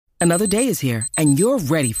Another day is here, and you're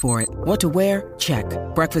ready for it. What to wear? Check.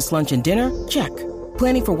 Breakfast, lunch, and dinner? Check.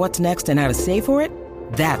 Planning for what's next and how to save for it?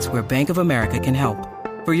 That's where Bank of America can help.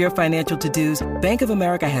 For your financial to-dos, Bank of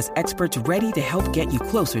America has experts ready to help get you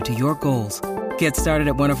closer to your goals. Get started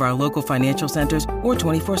at one of our local financial centers or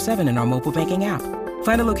 24/7 in our mobile banking app.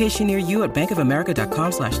 Find a location near you at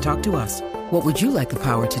bankofamerica.com/talktous. What would you like the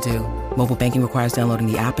power to do? Mobile banking requires downloading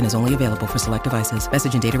the app and is only available for select devices.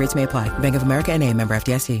 Message and data rates may apply. Bank of America N.A., member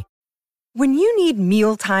FDIC. When you need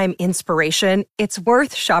mealtime inspiration, it's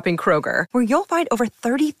worth shopping Kroger, where you'll find over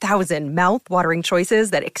 30,000 mouth-watering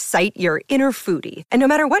choices that excite your inner foodie. And no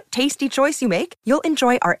matter what tasty choice you make, you'll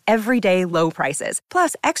enjoy our everyday low prices,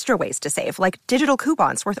 plus extra ways to save, like digital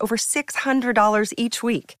coupons worth over $600 each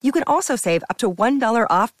week. You can also save up to $1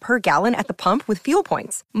 off per gallon at the pump with fuel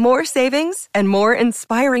points. More savings and more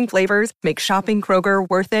inspiring flavors make shopping Kroger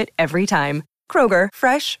worth it every time. Kroger,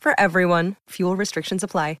 fresh for everyone. Fuel restrictions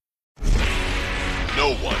apply.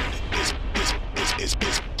 No one is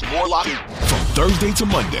more locked in. From Thursday to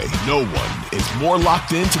Monday, no one is more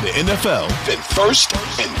locked into the NFL than First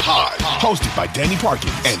and Pod. Hosted by Danny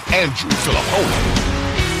Parkins and Andrew Filippone.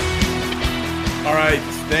 All right,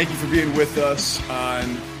 thank you for being with us on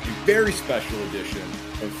a very special edition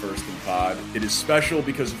of First and Pod. It is special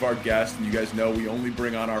because of our guest, and you guys know we only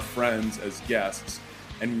bring on our friends as guests,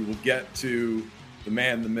 and we will get to the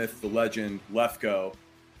man, the myth, the legend, Lefkoe,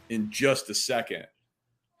 in just a second.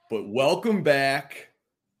 But welcome back,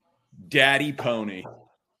 Daddy Pony,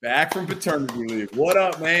 back from paternity leave. What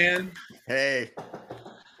up, man? Hey.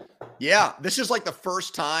 Yeah, this is like the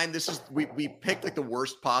first time. We picked like the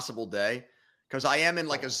worst possible day because I am in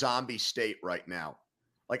like a zombie state right now.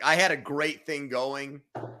 Like I had a great thing going.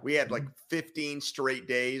 We had like 15 straight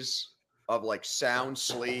days of like sound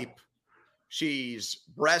sleep. She's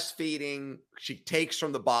breastfeeding. She takes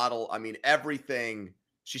from the bottle. I mean, everything.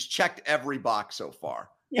 She's checked every box so far.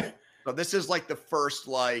 Yeah. So this is like the first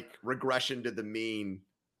like regression to the mean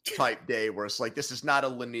type day where it's like, this is not a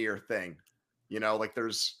linear thing, you know, like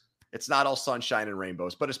it's not all sunshine and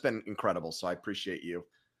rainbows, but it's been incredible. So I appreciate you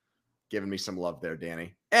giving me some love there,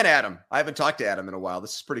 Danny, and Adam. I haven't talked to Adam in a while.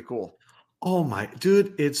 This is pretty cool. Oh my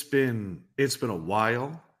dude. It's been a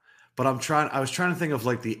while, but I was trying to think of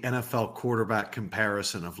like the NFL quarterback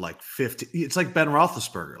comparison of like 50. It's like Ben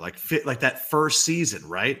Roethlisberger, like that first season,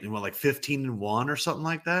 right? And went like 15-1 or something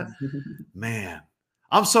like that. Man,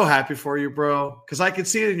 I'm so happy for you, bro. Because I can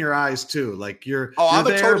see it in your eyes too. Like I'm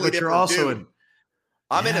there, a totally but different you're also dude.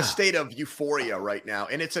 I'm in a state of euphoria right now,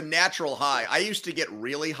 and it's a natural high. I used to get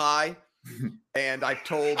really high, and I've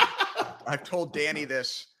told Danny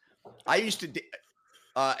this. I used to.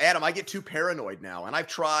 Adam, I get too paranoid now, and I've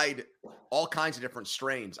tried all kinds of different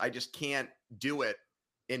strains. I just can't do it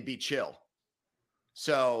and be chill.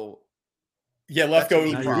 So, yeah,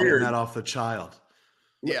 Lefkoe, it was weird. That off the child.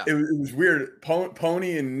 Yeah, it was weird.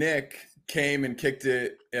 Pony and Nick came and kicked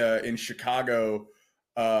it in Chicago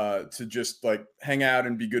to just like hang out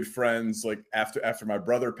and be good friends. Like after my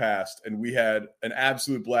brother passed, and we had an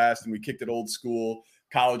absolute blast, and we kicked it old school,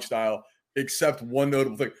 college style. Except one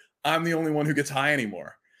notable thing. I'm the only one who gets high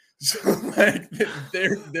anymore. So like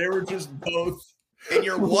they were just both. And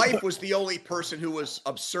your wife was the only person who was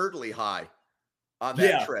absurdly high on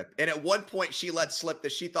that trip. And at one point she let slip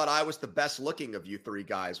that she thought I was the best looking of you three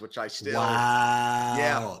guys, which I still.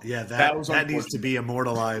 Wow. Yeah. That needs to be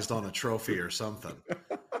immortalized on a trophy or something.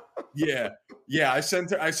 Yeah. I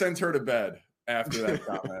sent her to bed after that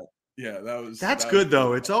comment. Yeah, that's good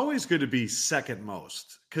though. It's always good to be second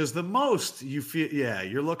most because the most you feel,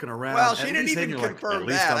 you're looking around. Well, she didn't even confirm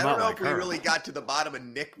that. I don't know if we really got to the bottom of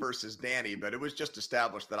Nick versus Danny, but it was just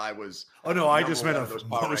established that I was. Oh no, I just meant a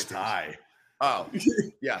most high. Oh,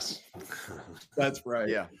 yes, that's right.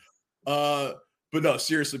 Yeah, but no,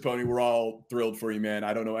 seriously, Pony, we're all thrilled for you, man.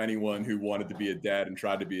 I don't know anyone who wanted to be a dad and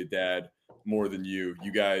tried to be a dad more than you.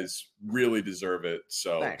 You guys really deserve it.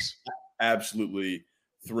 So thanks. Absolutely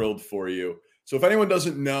thrilled for you. So if anyone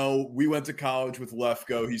doesn't know, we went to college with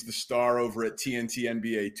Lefkoe. He's the star over at TNT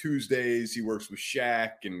NBA Tuesdays. He works with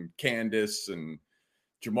Shaq and Candace and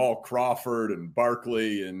Jamal Crawford and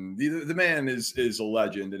Barkley. And the man is a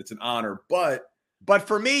legend, and it's an honor. But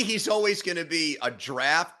for me, he's always going to be a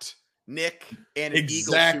draft Nick and an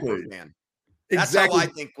Eagles super fan. That's how I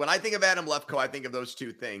think. When I think of Adam Lefkoe, I think of those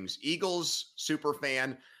two things. Eagles super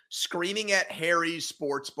fan, screaming at Harry's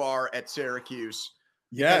Sports Bar at Syracuse.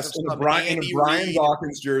 Yes, in a Brian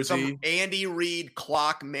Dawkins jersey. Some Andy Reid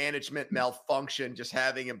clock management malfunction, just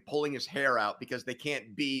having him pulling his hair out because they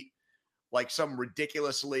can't beat like some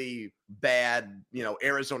ridiculously bad,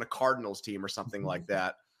 Arizona Cardinals team or something like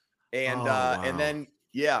that. And wow. and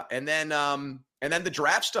then And then the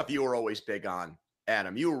draft stuff you were always big on,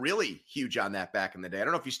 Adam. You were really huge on that back in the day. I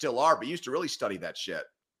don't know if you still are, but you used to really study that shit.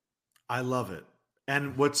 I love it.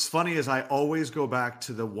 And what's funny is I always go back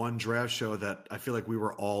to the one draft show that I feel like we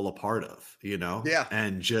were all a part of, Yeah.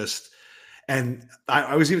 And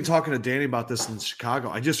I was even talking to Danny about this in Chicago.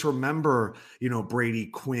 I just remember, Brady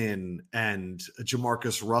Quinn and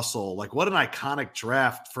Jamarcus Russell, like what an iconic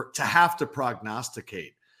draft to have to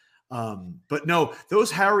prognosticate. But no,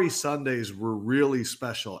 those Harry Sundays were really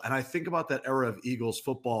special. And I think about that era of Eagles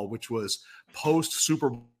football, which was post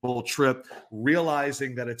Super Bowl trip,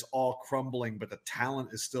 realizing that it's all crumbling, but the talent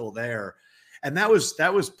is still there. And that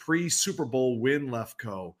was pre Super Bowl win,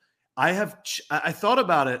 Lefkoe. I thought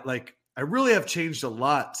about it. Like I really have changed a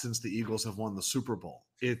lot since the Eagles have won the Super Bowl.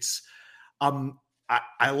 It's,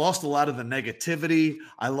 I lost a lot of the negativity.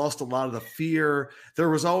 I lost a lot of the fear. There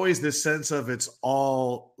was always this sense of it's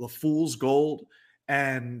all the fool's gold.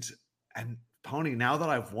 And Pony, now that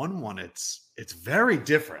I've won one, it's very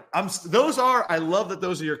different. I love that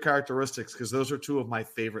those are your characteristics because those are two of my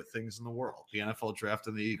favorite things in the world, the NFL draft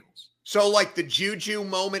and the Eagles. So like the Juju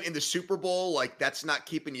moment in the Super Bowl, like that's not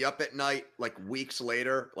keeping you up at night, like weeks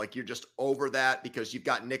later, like you're just over that because you've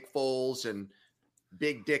got Nick Foles and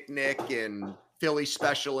Big Dick Nick and Philly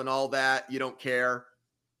special and all that. You don't care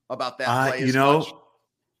about that play as much?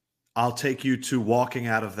 I'll take you to walking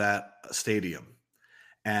out of that stadium.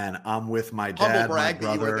 And I'm with my dad, humble brag my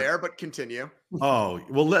brother. That you were there, but continue. Oh,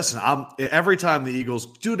 well, listen, every time the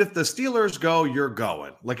Eagles, dude, if the Steelers go, you're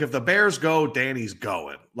going. Like if the Bears go, Danny's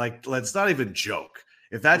going. Like, let's not even joke.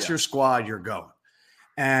 If that's your squad, you're going.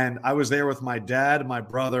 And I was there with my dad, my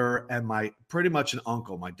brother, and pretty much an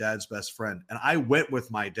uncle, my dad's best friend. And I went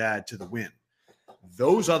with my dad to the win.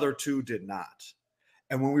 Those other two did not.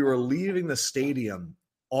 And when we were leaving the stadium,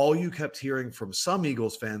 all you kept hearing from some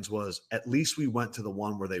Eagles fans was, at least we went to the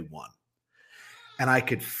one where they won. And I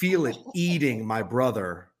could feel it eating my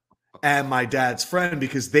brother and my dad's friend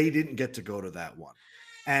because they didn't get to go to that one.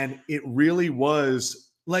 And it really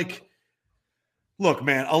was like, look,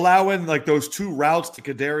 man, allowing like those two routes to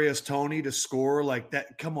Kadarius Toney to score like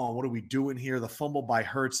that. Come on, what are we doing here? The fumble by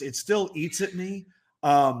Hurts. It still eats at me.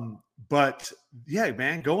 But yeah,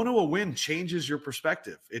 man, going to a win changes your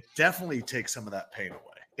perspective. It definitely takes some of that pain away.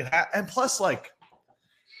 And plus, like,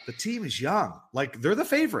 the team is young. Like, they're the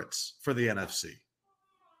favorites for the NFC.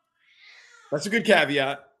 That's a good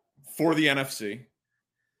caveat for the NFC.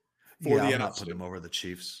 I'm not putting them over the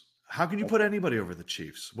Chiefs. How can you put anybody over the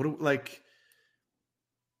Chiefs? Who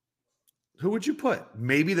would you put?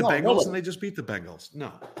 Maybe the Bengals and they just beat the Bengals.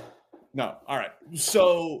 No. All right.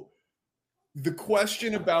 So the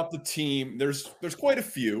question about the team, there's quite a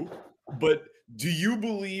few, but do you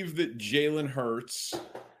believe that Jalen Hurts,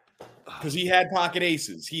 because he had pocket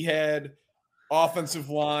aces, he had offensive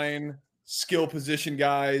line, skill position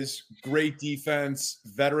guys, great defense,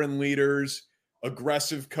 veteran leaders,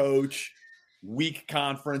 aggressive coach, weak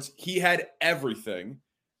conference. He had everything.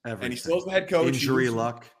 And he still is the head coach. Injury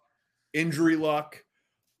luck.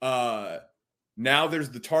 Now there's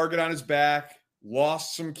the target on his back,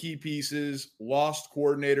 lost some key pieces, lost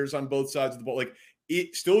coordinators on both sides of the ball. Like,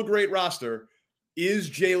 still a great roster. Is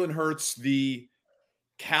Jalen Hurts the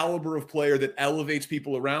caliber of player that elevates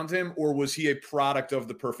people around him, or was he a product of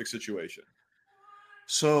the perfect situation?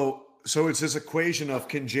 So it's this equation of,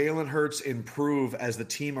 can Jalen Hurts improve as the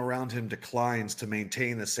team around him declines to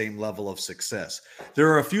maintain the same level of success? There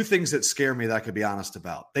are a few things that scare me that I could be honest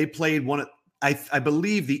about. They played I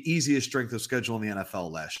believe the easiest strength of schedule in the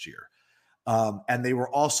NFL last year. And they were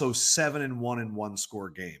also 7-1 in one score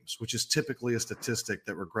games, which is typically a statistic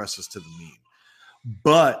that regresses to the mean.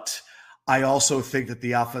 But I also think that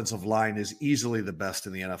the offensive line is easily the best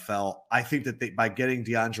in the NFL. I think that by getting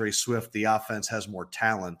DeAndre Swift, the offense has more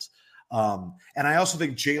talent. And I also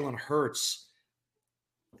think Jalen Hurts,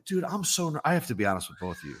 dude, I have to be honest with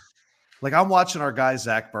both of you. Like, I'm watching our guy,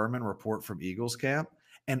 Zach Berman, report from Eagles camp,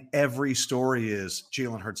 and every story is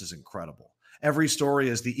Jalen Hurts is incredible. Every story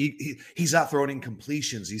is he's out throwing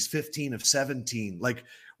completions. He's 15 of 17. Like,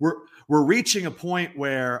 we're reaching a point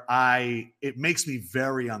where it makes me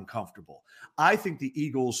very uncomfortable. I think the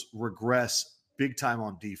Eagles regress big time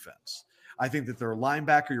on defense. I think that their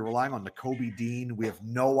linebacker, you're relying on Nakobe Dean. We have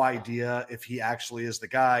no idea if he actually is the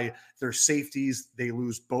guy. Their safeties, they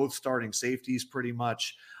lose both starting safeties pretty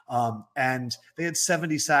much. And they had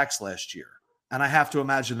 70 sacks last year. And I have to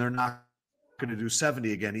imagine they're not going to do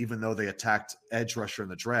 70 again, even though they attacked edge rusher in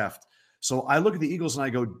the draft. So I look at the Eagles and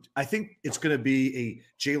I go, I think it's going to be a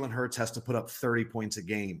Jalen Hurts has to put up 30 points a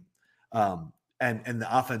game. And the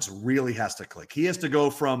offense really has to click. He has to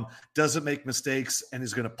go from doesn't make mistakes and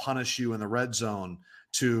is going to punish you in the red zone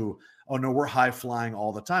to, oh no, we're high flying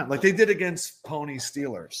all the time, like they did against Pony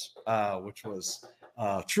Steelers, which was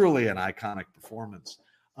truly an iconic performance.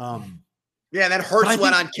 Yeah, and then Hurts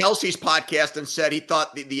went on Kelsey's podcast and said he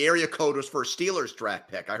thought the area code was for a Steelers draft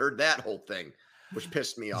pick. I heard that whole thing, which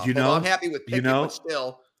pissed me off. Although I'm happy with Pickett, but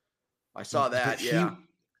still, I saw that.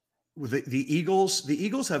 The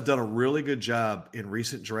Eagles have done a really good job in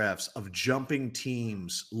recent drafts of jumping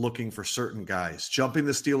teams looking for certain guys, jumping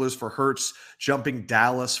the Steelers for Hurts, jumping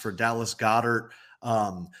Dallas for Dallas Goedert,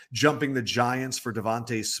 jumping the Giants for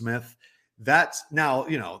Devontae Smith. That's now,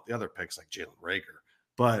 the other picks like Jalen Reagor,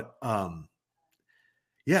 but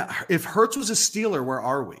if Hurts was a Steeler, where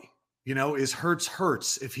are we? Is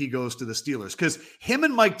Hurts if he goes to the Steelers? Because him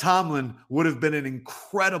and Mike Tomlin would have been an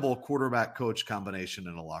incredible quarterback coach combination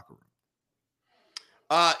in a locker room.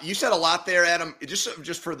 You said a lot there, Adam. Just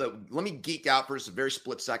let me geek out for just a very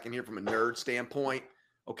split second here from a nerd standpoint.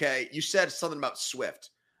 Okay. You said something about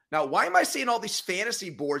Swift. Now, why am I seeing all these fantasy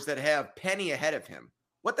boards that have Penny ahead of him?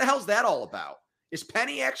 What the hell's that all about? Is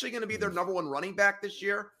Penny actually going to be their number one running back this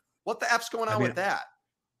year? What the F's going on with that?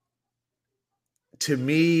 To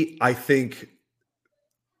me, I think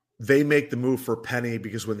they make the move for Penny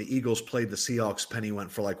because when the Eagles played the Seahawks, Penny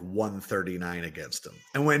went for like 139 against them.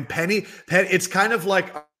 And when Penny, it's kind of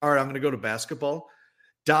like, all right, I'm going to go to basketball.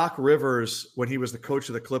 Doc Rivers, when he was the coach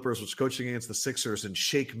of the Clippers, was coaching against the Sixers, and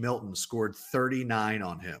Shake Milton scored 39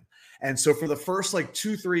 on him. And so for the first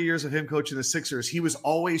 2-3 years of him coaching the Sixers, he was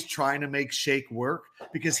always trying to make Shake work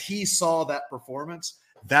because he saw that performance.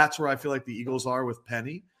 That's where I feel like the Eagles are with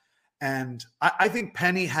Penny. And I think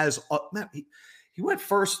Penny has he went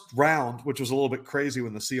first round, which was a little bit crazy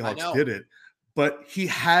when the Seahawks did it. But he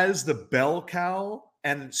has the bell cow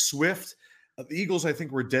and Swift. The Eagles, I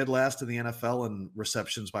think, were dead last in the NFL in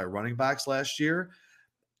receptions by running backs last year.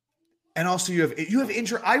 And also you have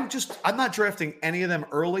injury. I'm not drafting any of them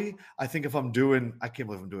early. I think if I can't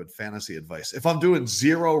believe I'm doing fantasy advice. If I'm doing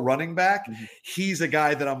 0 running back, he's a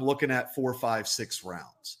guy that I'm looking at 4, 5, 6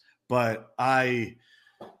 rounds. But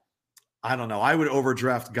I don't know. I would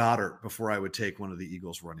overdraft Goddard before I would take one of the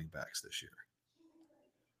Eagles running backs this year.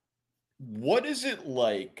 What is it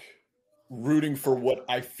like rooting for what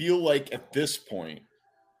I feel like at this point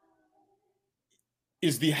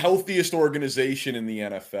is the healthiest organization in the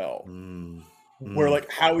NFL, where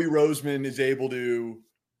Howie Roseman is able to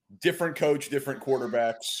different coach, different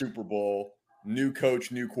quarterback, Super Bowl, new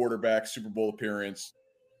coach, new quarterback, Super Bowl appearance,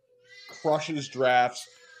 crushes drafts,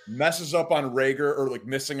 messes up on Reagor or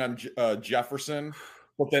missing on Jefferson,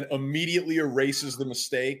 but then immediately erases the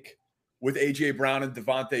mistake with A.J. Brown and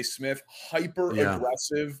Devontae Smith, hyper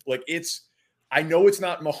aggressive. I know it's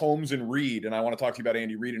not Mahomes and Reed, and I want to talk to you about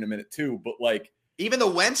Andy Reid in a minute too, but even the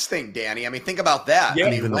Wentz thing, Danny. I mean, think about that.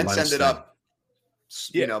 Yeah, Wentz ended up,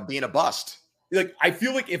 being a bust. I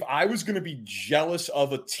feel like if I was going to be jealous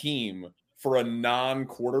of a team for a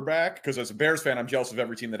non-quarterback, because as a Bears fan, I'm jealous of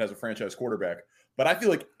every team that has a franchise quarterback, but I feel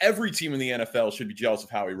like every team in the NFL should be jealous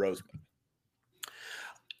of Howie Roseman.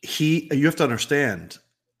 You have to understand,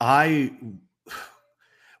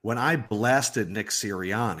 when I blasted Nick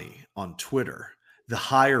Sirianni on Twitter, the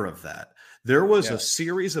hire of that, there was a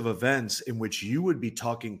series of events in which you would be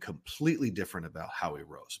talking completely different about Howie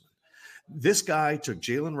Roseman. This guy took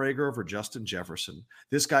Jalen Reagor over Justin Jefferson.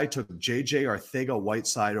 This guy took J.J.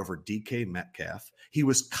 Arcega-Whiteside over DK Metcalf. He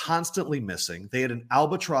was constantly missing. They had an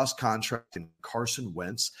albatross contract in Carson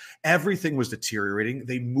Wentz. Everything was deteriorating.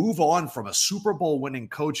 They move on from a Super Bowl winning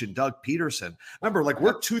coach in Doug Peterson. Remember,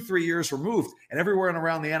 we're 2-3 years removed, and everywhere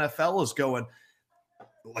around the NFL is going,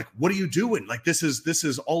 what are you doing? This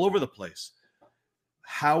is all over the place.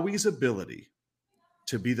 Howie's ability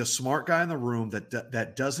to be the smart guy in the room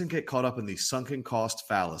that doesn't get caught up in the sunken cost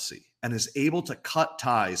fallacy and is able to cut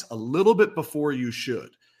ties a little bit before you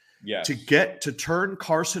should. Yes. To turn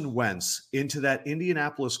Carson Wentz into that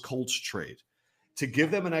Indianapolis Colts trade, to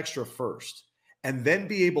give them an extra first, and then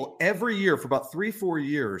be able every year for about 3-4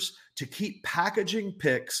 years to keep packaging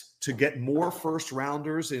picks to get more first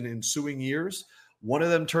rounders in ensuing years. One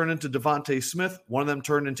of them turned into Devontae Smith. One of them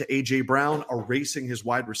turned into A.J. Brown, erasing his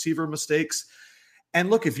wide receiver mistakes.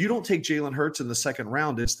 And look, if you don't take Jalen Hurts in the second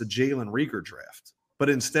round, it's the Jalen Reagor draft.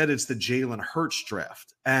 But instead, it's the Jalen Hurts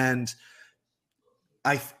draft. And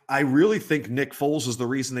I really think Nick Foles is the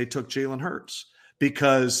reason they took Jalen Hurts,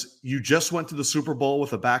 because you just went to the Super Bowl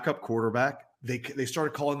with a backup quarterback. They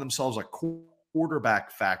started calling themselves a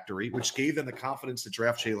quarterback factory, which gave them the confidence to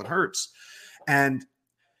draft Jalen Hurts. And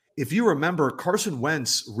if you remember, Carson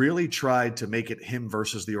Wentz really tried to make it him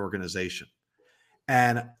versus the organization.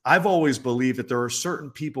 And I've always believed that there are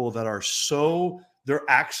certain people that are they're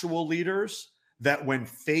actual leaders that when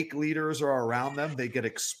fake leaders are around them, they get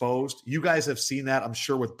exposed. You guys have seen that, I'm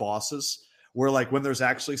sure, with bosses, where like when there's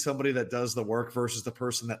actually somebody that does the work versus the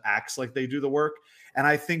person that acts like they do the work. And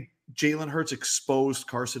I think Jalen Hurts exposed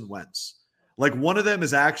Carson Wentz. Like one of them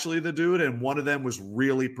is actually the dude, and one of them was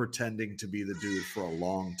really pretending to be the dude for a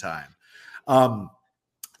long time.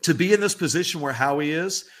 To be in this position where Howie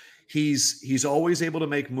is, he's always able to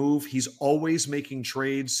make move. He's always making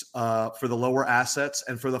trades for the lower assets.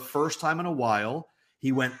 And for the first time in a while,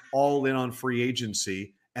 he went all in on free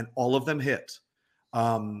agency, and all of them hit.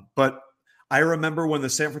 But I remember when the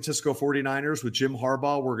San Francisco 49ers with Jim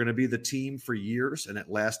Harbaugh were going to be the team for years, and it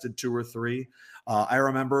lasted 2 or 3. I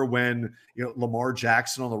remember when Lamar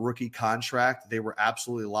Jackson on the rookie contract, they were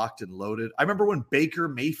absolutely locked and loaded. I remember when Baker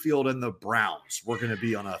Mayfield and the Browns were going to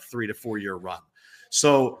be on a 3 to 4 year run.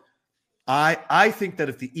 So I think that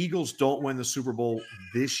if the Eagles don't win the Super Bowl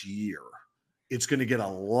this year, it's going to get a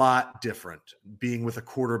lot different being with a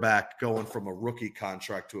quarterback going from a rookie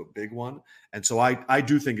contract to a big one. And so I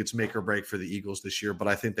do think it's make or break for the Eagles this year, but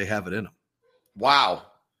I think they have it in them. Wow.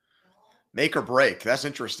 Make or break. That's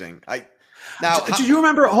interesting. Do you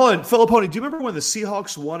remember, hold on, Filipponi, do you remember when the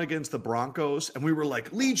Seahawks won against the Broncos and we were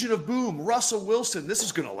like, Legion of Boom, Russell Wilson, this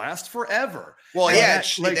is going to last forever? Well,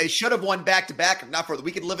 they should have won back-to-back. Not for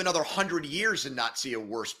we could live another 100 years and not see a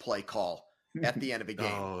worse play call at the end of a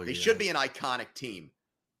game. They should be an iconic team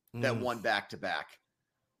that won back-to-back.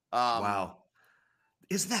 Wow.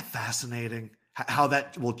 Isn't that fascinating? How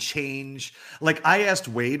that will change? Like I asked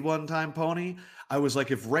Wade one time, Pony, I was like,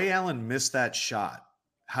 if Ray Allen missed that shot,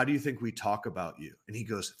 how do you think we talk about you? And he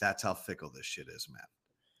goes, that's how fickle this shit is, man.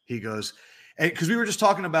 He goes, because we were just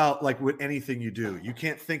talking about like with anything you do, you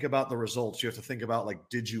can't think about the results. You have to think about like,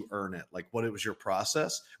 did you earn it? Like what it was your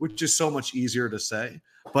process, which is so much easier to say.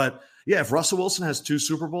 But yeah, if Russell Wilson has 2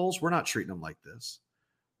 Super Bowls, we're not treating him like this.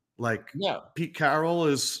 Like Pete Carroll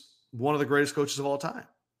is one of the greatest coaches of all time.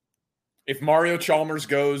 If Mario Chalmers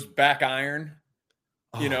goes back iron,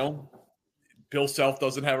 Bill Self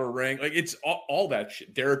doesn't have a ring. Like it's all that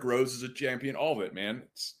shit. Derrick Rose is a champion. All of it, man.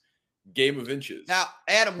 It's game of inches. Now,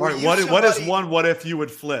 Adam, what is one what if you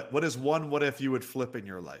would flip? What is one what if you would flip in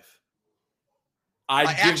your life?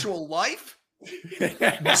 Actual life?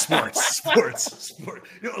 Sports.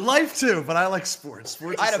 Life too, but I like sports.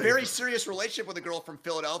 I had a very serious relationship with a girl from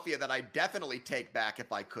Philadelphia that I definitely take back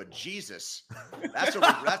if I could. Jesus,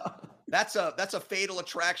 that's a fatal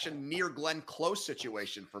attraction near Glenn Close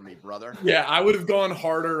situation for me, brother. Yeah, I would have gone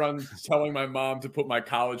harder on telling my mom to put my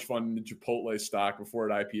college fund into Chipotle stock before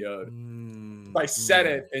it IPO'd. I said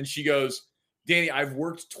it, and she goes, "Danny, I've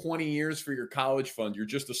worked 20 years for your college fund. You're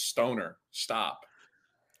just a stoner. Stop."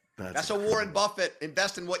 That's a Warren Buffett.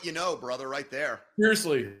 Invest in what you know, brother, right there.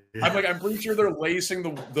 Seriously. Yeah. I'm pretty sure they're lacing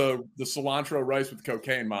the cilantro rice with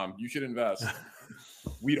cocaine, Mom. You should invest.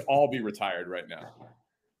 We'd all be retired right now.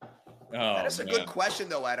 That is a good question,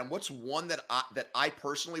 though, Adam. What's one that I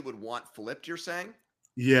personally would want flipped, you're saying?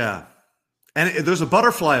 Yeah. And there's a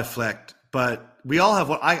butterfly effect, but we all have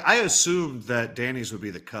one. I assumed that Danny's would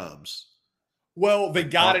be the Cubs. Well, they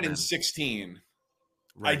got it in 16.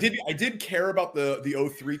 Right. I did care about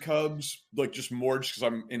the 03 Cubs, like just more just because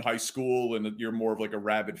I'm in high school and you're more of like a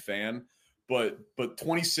rabid fan. But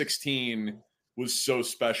 2016 was so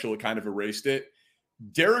special, it kind of erased it.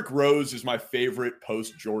 Derrick Rose is my favorite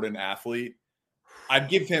post-Jordan athlete. I'd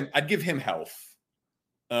give him health.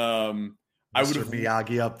 I would have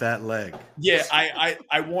Miyagi up that leg. Yeah,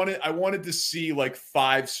 I wanted to see like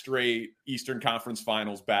 5 straight Eastern Conference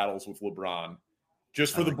Finals battles with LeBron.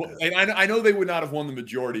 Just for I know they would not have won the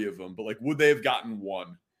majority of them, but like, would they have gotten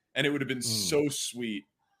one? And it would have been so sweet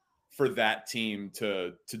for that team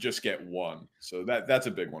to just get one. So that's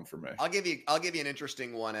a big one for me. I'll give you an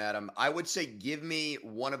interesting one, Adam. I would say give me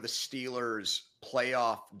one of the Steelers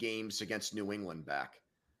playoff games against New England back,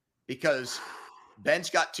 because Ben's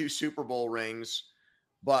got 2 Super Bowl rings,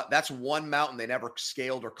 but that's one mountain they never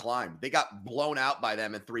scaled or climbed. They got blown out by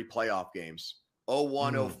them in 3 playoff games.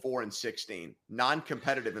 01, 04, and 16.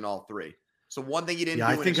 Non-competitive in all 3. So one thing he didn't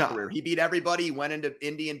do in his career. He beat everybody. He went into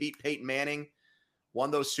Indy and beat Peyton Manning.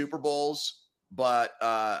 Won those Super Bowls. But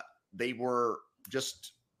they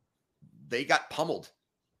got pummeled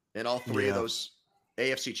in all 3 of those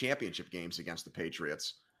AFC Championship games against the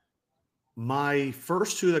Patriots. My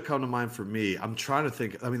first 2 that come to mind for me, I'm trying to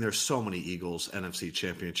think. I mean, there's so many Eagles NFC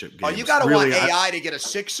Championship games. Oh, you got to want AI to get a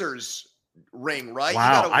Sixers ring, right?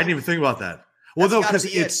 Wow, I didn't even think about that. Well, no, because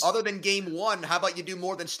it's other than game 1. How about you do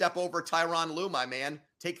more than step over Tyronn Lue, my man?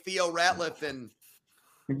 Take Theo Ratliff and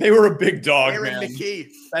they were a big dog, Aaron man. McKee,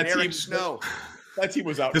 Eric Snow. That team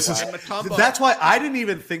was out. That's why I didn't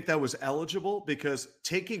even think that was eligible, because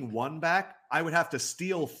taking 1 back, I would have to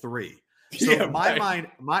steal 3. So my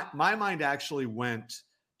mind actually went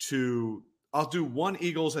to, I'll do 1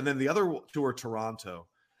 Eagles and then the other 2 are Toronto.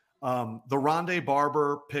 The Rondé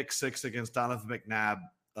Barber pick 6 against Donovan McNabb,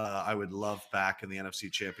 I would love back in the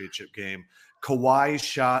NFC Championship game. Kawhi's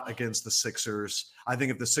shot against the Sixers. I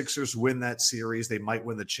think if the Sixers win that series, they might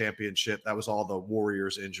win the championship. That was all the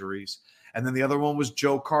Warriors injuries. And then the other one was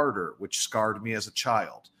Joe Carter, which scarred me as a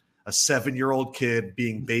child. A 7-year-old kid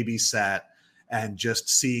being babysat and just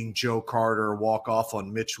seeing Joe Carter walk off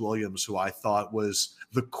on Mitch Williams, who I thought was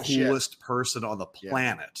the coolest person on the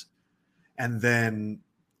planet. Yeah. And then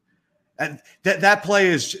that play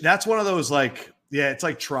is, that's one of those like, yeah, it's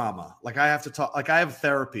like trauma. Like I have to talk, like I have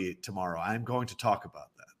therapy tomorrow. I'm going to talk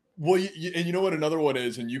about that. Well, and you know what another one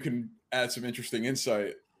is, and you can add some interesting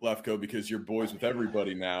insight, Lefkoe, because you're boys with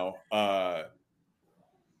everybody now.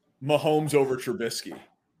 Mahomes over Trubisky.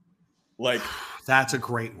 Like that's a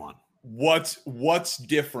great one. What's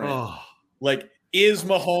different? Oh. Like, is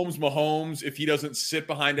Mahomes if he doesn't sit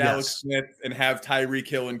behind Alex Smith and have Tyreek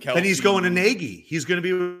Hill and Kelsey? Then he's going to Nagy. He's going to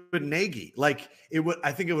be with Nagy. Like it would.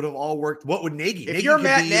 I think it would have all worked. What would Nagy? If you're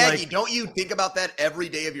Matt Nagy, don't you think about that every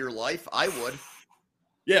day of your life? I would.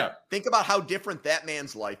 Yeah. Think about how different that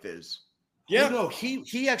man's life is. Yeah. No,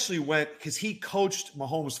 he actually went because he coached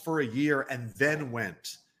Mahomes for a year and then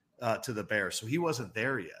went to the Bears, so he wasn't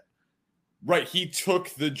there yet. Right. He took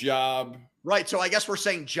the job. Right. So I guess we're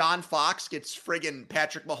saying John Fox gets friggin'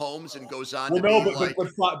 Patrick Mahomes and goes on. Well, to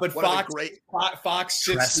but Fox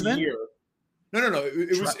sits the year. No.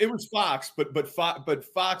 It was Fox, but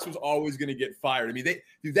Fox was always going to get fired. I mean,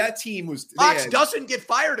 that team was. Fox doesn't get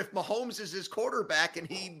fired if Mahomes is his quarterback and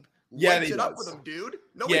he lights it up with him, dude.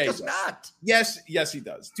 No, he does not. Yes, he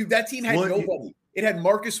does, dude. That team had nobody. It had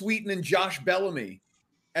Marcus Wheaton and Josh Bellamy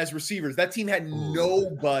as receivers. That team had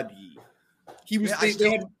nobody. He was. I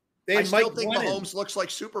still think Mahomes looks like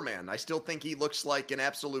Superman. I still think he looks like an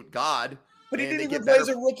absolute god. But he didn't even play as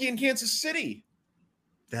a rookie in Kansas City.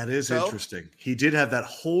 That is interesting. He did have that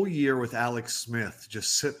whole year with Alex Smith.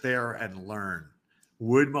 Just sit there and learn.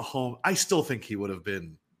 Would Mahomes? I still think he would have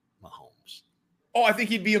been Mahomes. Oh, I think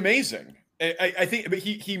he'd be amazing. I think, but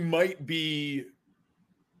he might be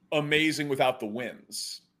amazing without the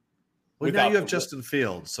wins. Well, now you have Justin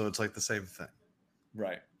Fields, so it's like the same thing,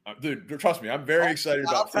 right? Dude, trust me, I'm very excited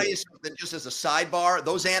about. I'll tell you something, just as a sidebar.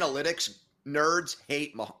 Those analytics nerds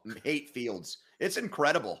hate Fields. It's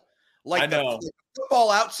incredible. Like the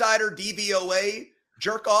Football Outsider, DVOA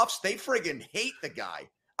jerk-offs, they friggin' hate the guy.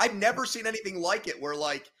 I've never seen anything like it where,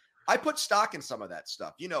 like, I put stock in some of that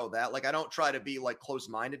stuff. You know that. Like, I don't try to be, like,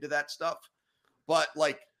 close-minded to that stuff. But,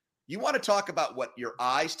 like, you want to talk about what your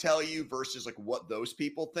eyes tell you versus, like, what those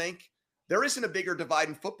people think. There isn't a bigger divide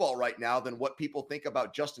in football right now than what people think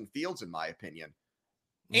about Justin Fields, in my opinion.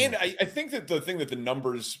 And I think that the thing that the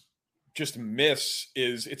numbers just miss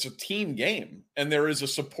is it's a team game. And there is a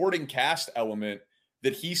supporting cast element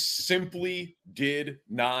that he simply did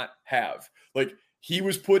not have. Like, he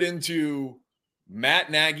was put into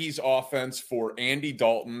Matt Nagy's offense for Andy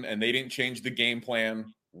Dalton, and they didn't change the game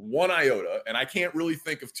plan one iota. And I can't really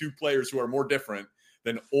think of 2 players who are more different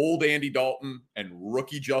than old Andy Dalton and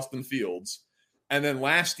rookie Justin Fields. And then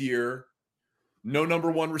last year, no number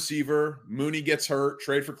 1 receiver. Mooney gets hurt.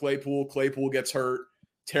 Trade for Claypool. Claypool gets hurt.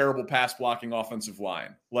 Terrible pass blocking offensive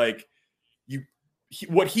line. Like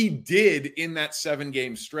what he did in that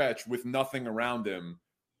 7-game stretch with nothing around him.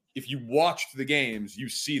 If you watched the games, you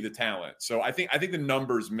see the talent. So I think the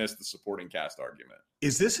numbers miss the supporting cast argument.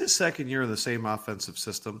 Is this his second year in the same offensive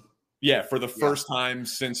system? Yeah, for the first time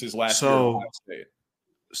since his last year at Ohio State.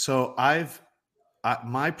 So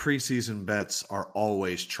my preseason bets are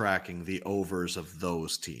always tracking the overs of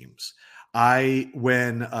those teams.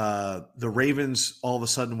 When the Ravens all of a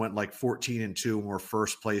sudden went like 14-2 and were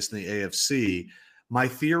first place in the AFC, my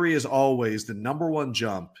theory is always the number 1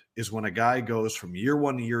 jump is when a guy goes from year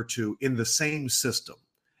 1 to year 2 in the same system.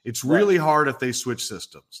 It's really hard if they switch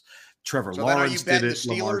systems. Trevor Lawrence did it.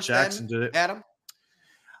 Lamar Jackson did it. Adam?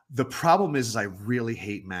 The problem is I really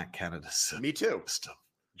hate Matt Canada's Me too. System.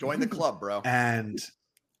 Join the club, bro. And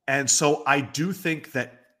so I do think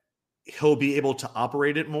that he'll be able to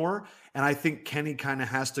operate it more. And I think Kenny kind of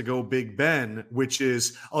has to go Big Ben, which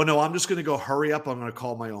is, oh no, I'm just going to go hurry up. I'm going to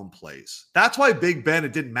call my own plays. That's why Big Ben,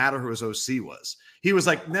 it didn't matter who his OC was. He was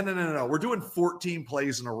like, no. We're doing 14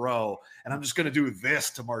 plays in a row. And I'm just going to do this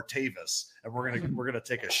to Martavis. And we're going to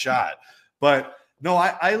take a shot. But no,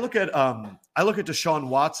 I look at Deshaun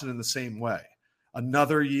Watson in the same way.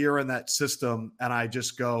 Another year in that system, and I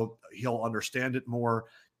just go, he'll understand it more.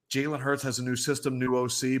 Jalen Hurts has a new system, new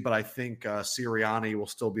OC, but I think Sirianni will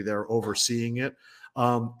still be there overseeing it.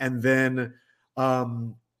 And then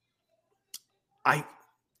The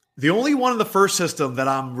only one in the first system that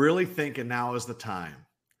I'm really thinking now is the time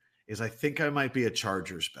is I think I might be a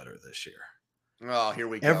Chargers better this year. Oh, here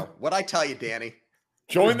we go. What'd I tell you, Danny?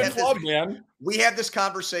 Join the club, man. We had this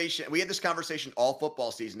conversation. We had this conversation all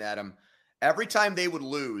football season, Adam. Every time they would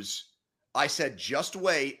lose, I said, just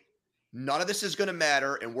wait. None of this is going to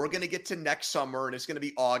matter. And we're going to get to next summer and it's going to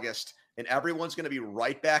be August and everyone's going to be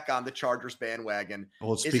right back on the Chargers bandwagon.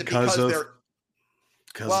 Well, it's because of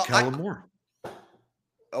Kellen Moore.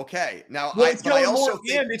 Okay. Now, it's Kellen Moore,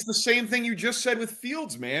 and it's the same thing you just said with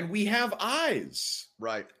Fields, man. We have eyes.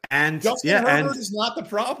 Right. And Justin Herbert is not the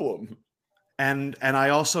problem. And I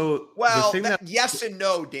also yes and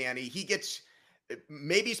no, Danny. He gets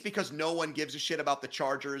maybe it's because no one gives a shit about the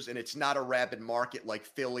Chargers and it's not a rabid market like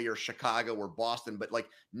Philly or Chicago or Boston, but like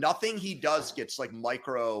nothing he does gets like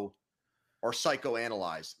micro or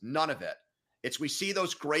psychoanalyzed. None of it. It's we see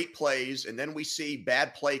those great plays and then we see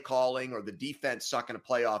bad play calling or the defense sucking a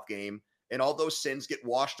playoff game and all those sins get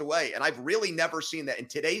washed away. And I've really never seen that in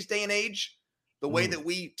today's day and age, the way that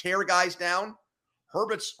we tear guys down.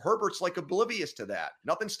 Herbert's like oblivious to that.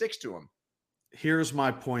 Nothing sticks to him. Here's my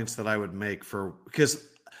points that I would make because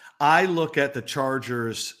I look at the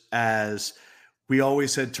Chargers as we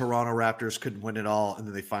always said Toronto Raptors couldn't win it all, and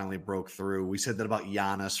then they finally broke through. We said that about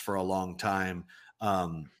Giannis for a long time.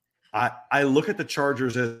 I look at the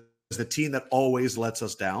Chargers as the team that always lets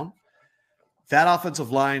us down. That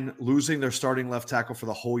offensive line losing their starting left tackle for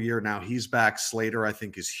the whole year. Now he's back. Slater, I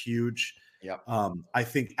think, is huge. Yep. I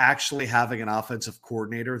think actually having an offensive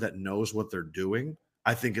coordinator that knows what they're doing,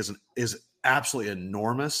 I think is absolutely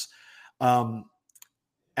enormous. And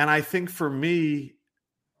I think for me,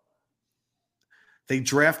 they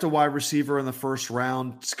draft a wide receiver in the first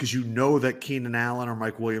round because you know that Keenan Allen or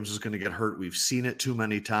Mike Williams is going to get hurt. We've seen it too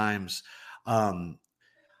many times. And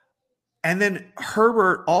then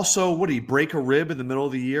Herbert also, would he break a rib in the middle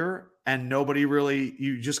of the year? And nobody really,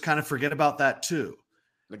 you just kind of forget about that too.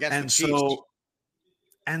 And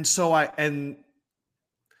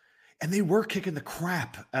they were kicking the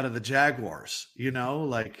crap out of the Jaguars,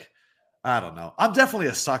 like, I don't know. I'm definitely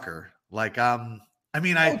a sucker. Like, I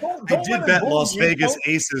did bet Las Vegas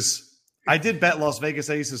Aces. I did bet Las Vegas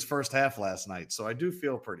Aces first half last night, so I do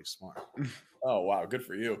feel pretty smart. Oh, wow. Good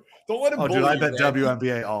for you. Don't let him bully you. I bet man.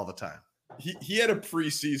 WNBA all the time. He had a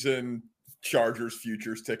preseason Chargers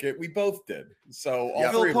futures ticket. We both did. So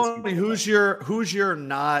Phil Pony, who's your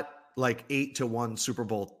not like 8-1 Super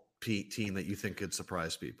Bowl team that you think could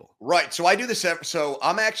surprise people? Right. So I do this. So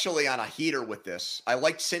I'm actually on a heater with this. I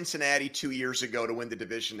liked Cincinnati 2 years ago to win the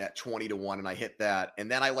division at 20-1, and I hit that. And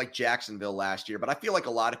then I liked Jacksonville last year, but I feel like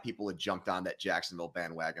a lot of people had jumped on that Jacksonville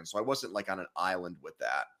bandwagon. So I wasn't like on an island with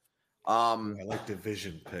that. I like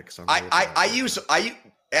division picks. I use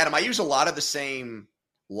a lot of the same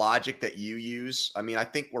logic that you use. I mean, I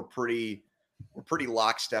think we're pretty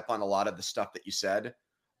lockstep on a lot of the stuff that you said.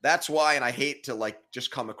 That's why, and I hate to like just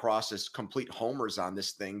come across as complete homers on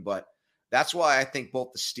this thing, but that's why I think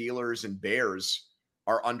both the Steelers and Bears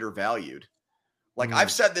are undervalued. Like I've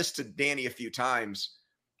said this to Danny a few times.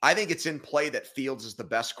 I think it's in play that Fields is the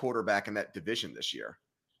best quarterback in that division this year,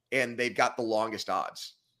 and they've got the longest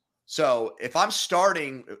odds. So if I'm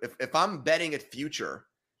starting, if I'm betting at future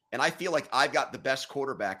and I feel like I've got the best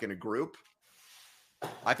quarterback in a group,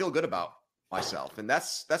 I feel good about myself. And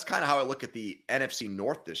that's kind of how I look at the NFC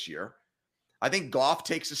North this year. I think Goff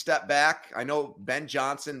takes a step back. I know Ben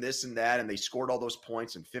Johnson, this and that, and they scored all those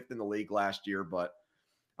points and 5th in the league last year, but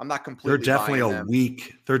I'm not completely. They're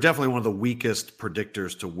definitely one of the weakest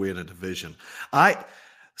predictors to win a division. I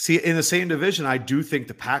see in the same division. I do think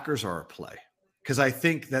the Packers are a play because I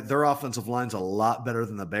think that their offensive line's a lot better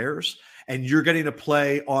than the Bears, and you're getting to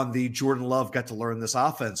play on the Jordan Love got to learn this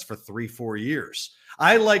offense for 3-4 years.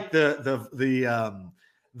 I like the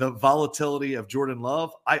volatility of Jordan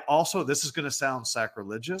Love. I also, this is going to sound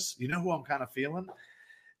sacrilegious. You know who I'm kind of feeling?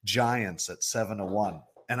 Giants at 7-1.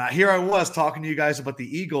 And here I was talking to you guys about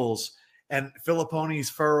the Eagles, and Filipponi's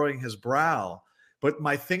furrowing his brow. But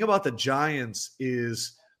my thing about the Giants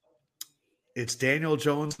is it's Daniel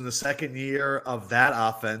Jones in the second year of that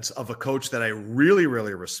offense of a coach that I really,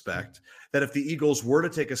 really respect, that if the Eagles were to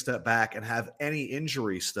take a step back and have any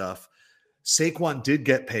injury stuff, Saquon did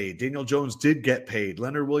get paid. Daniel Jones did get paid.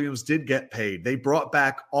 Leonard Williams did get paid. They brought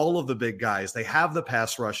back all of the big guys. They have the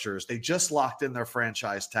pass rushers. They just locked in their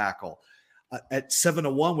franchise tackle. At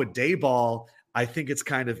 7-1 with Dayball, I think it's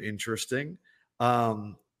kind of interesting.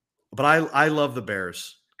 But I love the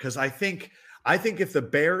Bears because I think if the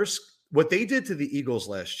Bears, what they did to the Eagles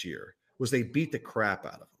last year was they beat the crap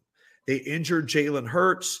out of them. They injured Jalen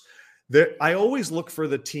Hurts. I always look for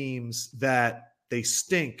the teams that they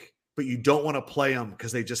stink, but you don't want to play them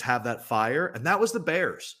because they just have that fire. And that was the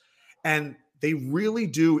Bears. And they really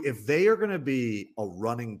do. If they are going to be a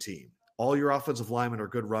running team, all your offensive linemen are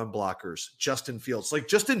good run blockers. Justin Fields, like,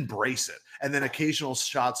 just embrace it. And then occasional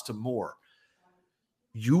shots to Moore.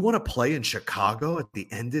 You want to play in Chicago at the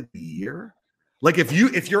end of the year? Like, if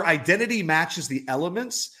your identity matches the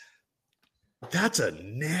elements, that's a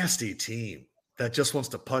nasty team that just wants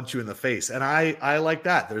to punch you in the face. And I like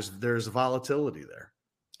that. There's volatility there.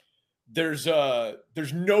 There's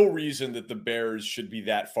no reason that the Bears should be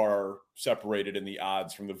that far separated in the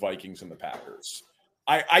odds from the Vikings and the Packers.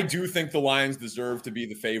 I do think the Lions deserve to be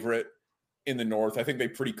the favorite in the North. I think they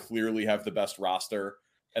pretty clearly have the best roster,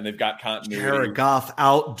 and they've got continuity. Jared Goff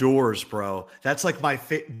outdoors, bro. That's like my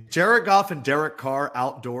Jared Goff and Derek Carr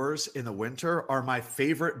outdoors in the winter are my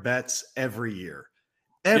favorite bets every year.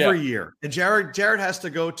 Every year. And Jared has to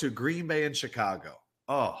go to Green Bay and Chicago.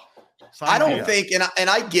 Oh, I don't think, and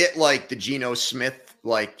I get like the Geno Smith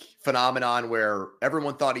like phenomenon where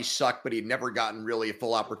everyone thought he sucked, but he'd never gotten really a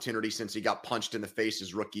full opportunity since he got punched in the face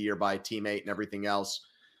his rookie year by a teammate and everything else.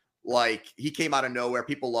 Like, he came out of nowhere.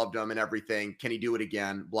 People loved him and everything. Can he do it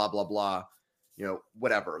again? Blah, blah, blah. You know,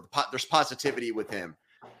 whatever. There's positivity with him.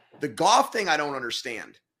 The Goff thing, I don't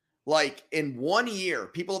understand. Like, in 1 year,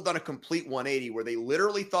 people have done a complete 180 where they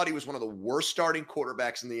literally thought he was one of the worst starting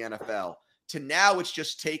quarterbacks in the NFL. To now, it's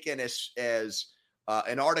just taken as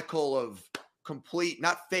an article of complete,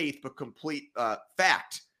 not faith, but complete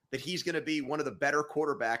fact that he's going to be one of the better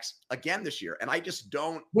quarterbacks again this year. And I just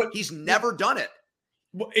don't. He's never done it.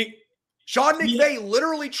 Sean McVay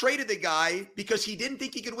literally traded the guy because he didn't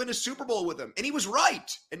think he could win a Super Bowl with him. And he was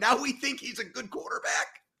right. And now we think he's a good quarterback.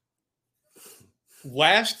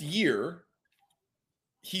 Last year,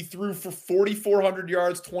 he threw for 4,400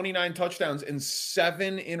 yards, 29 touchdowns, and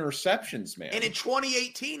 7 interceptions, man. And in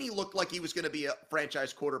 2018, he looked like he was going to be a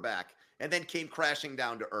franchise quarterback and then came crashing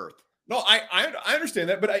down to earth. No, I understand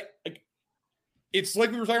that, but it's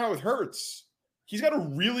like we were talking about with Hurts. He's got a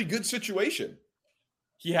really good situation.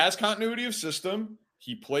 He has continuity of system.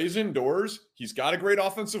 He plays indoors. He's got a great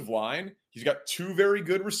offensive line. He's got 2 very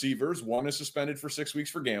good receivers. One is suspended for 6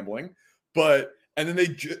 weeks for gambling, and then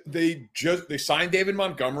they signed David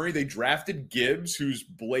Montgomery. They drafted Gibbs, who's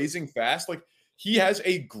blazing fast. Like, he has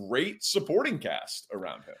a great supporting cast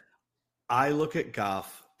around him. I look at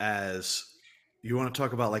Goff as, you want to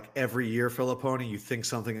talk about like every year, Filippone, you think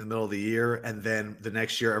something in the middle of the year, and then the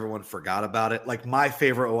next year everyone forgot about it. Like, my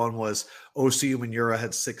favorite one was Osi Umenyiora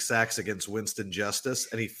had 6 sacks against Winston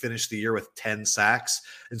Justice, and he finished the year with 10 sacks.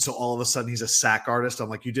 And so all of a sudden he's a sack artist. I'm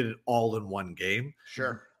like, you did it all in one game.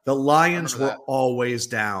 Sure. The Lions were always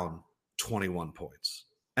down 21 points.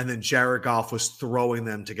 And then Jared Goff was throwing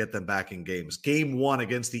them to get them back in games. Game 1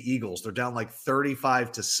 against the Eagles, they're down like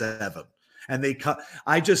 35-7. And they cut.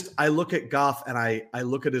 I look at Goff and I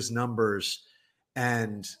look at his numbers,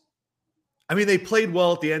 and I mean, they played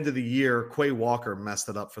well at the end of the year. Quay Walker messed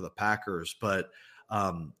it up for the Packers, but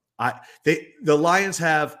the Lions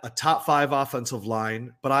have a top 5 offensive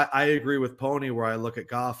line. But I agree with Pony where I look at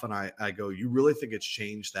Goff and I go, you really think it's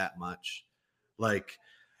changed that much? Like,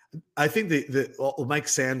 I think the Mike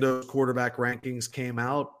Sando's quarterback rankings came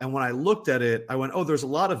out, and when I looked at it, I went, oh, there's a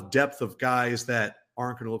lot of depth of guys that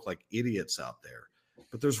aren't going to look like idiots out there.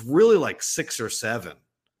 But there's really like 6 or 7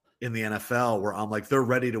 in the NFL where I'm like, they're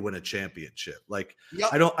ready to win a championship. Like, yep.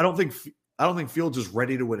 I don't think Fields is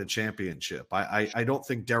ready to win a championship. I don't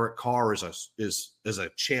think Derek Carr is a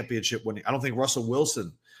championship winning. I don't think Russell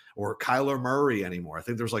Wilson or Kyler Murray anymore. I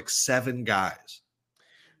think there's like 7 guys.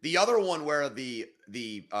 The other one where the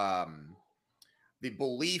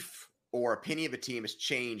belief or opinion of a team has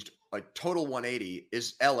changed a total 180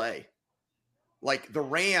 is LA. Like, the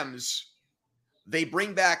Rams, they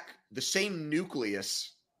bring back the same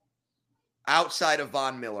nucleus outside of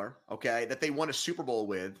Von Miller, okay, that they won a Super Bowl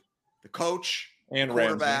with. The coach, and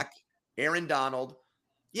quarterback, Ramsey. Aaron Donald.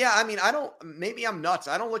 Yeah, I mean, maybe I'm nuts.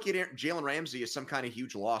 I don't look at Jalen Ramsey as some kind of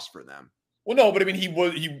huge loss for them. Well, no, but I mean,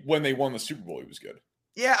 when they won the Super Bowl, he was good.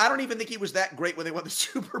 Yeah, I don't even think he was that great when they won the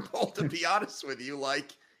Super Bowl, to be honest with you.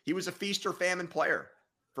 Like, he was a feast or famine player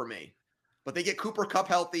for me. But they get Cooper Kupp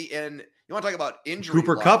healthy, and you want to talk about injury.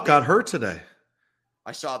 Cooper Kupp got hurt today.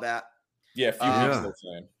 I saw that. Yeah, a few weeks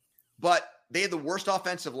ago. But they had the worst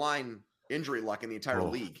offensive line injury luck in the entire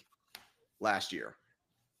league last year.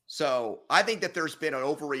 So I think that there's been an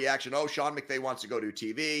overreaction. Oh, Sean McVay wants to go to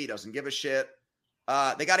TV. He doesn't give a shit.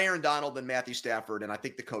 They got Aaron Donald and Matthew Stafford, and I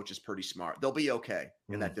think the coach is pretty smart. They'll be okay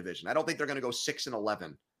in that division. I don't think they're going to go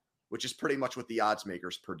 6-11, which is pretty much what the odds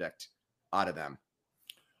makers predict out of them.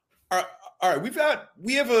 All right.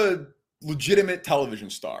 We have a legitimate television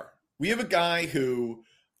star. We have a guy who,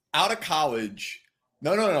 out of college,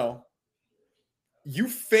 no. You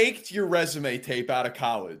faked your resume tape out of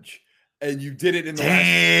college, and you did it in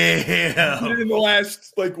the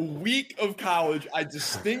last like week of college. I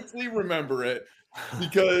distinctly remember it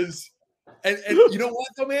because, and you know what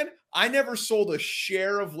though, man? I never sold a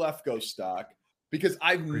share of Lefkoe stock because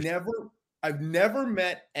I've never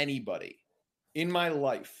met anybody in my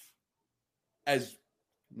life as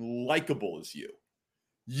likable as you.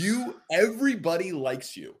 Everybody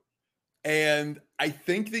likes you. And I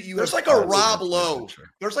think that there's like a Rob Lowe.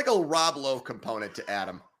 There's like a Rob Lowe component to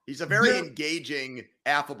Adam. He's a very engaging,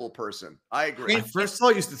 affable person. I agree. I first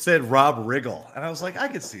thought you said Rob Riggle, and I was like, I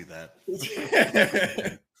could see that.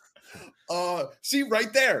 See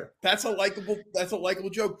right there. That's a likable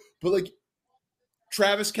joke. But like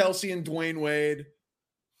Travis Kelce and Dwayne Wade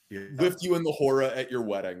lift you in the hora at your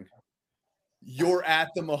wedding. You're at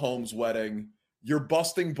the Mahomes wedding. You're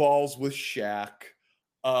busting balls with Shaq.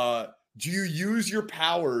 Do you use your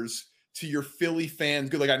powers to your Philly fans?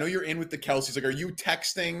 Good. Like, I know you're in with the Kelce's. Like, are you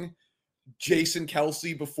texting Jason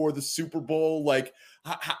Kelce before the Super Bowl? Like,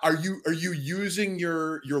 are you using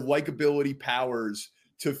your likability powers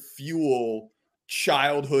to fuel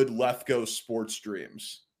childhood Lefkoe sports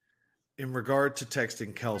dreams? In regard to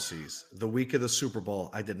texting Kelce's, the week of the Super Bowl,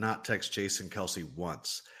 I did not text Jason Kelce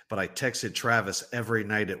once, but I texted Travis every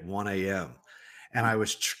night at 1 a.m. And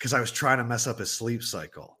because I was trying to mess up his sleep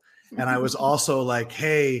cycle. And I was also like,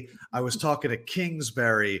 hey, I was talking to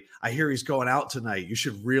Kingsbury. I hear he's going out tonight. You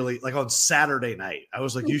should really, like on Saturday night, I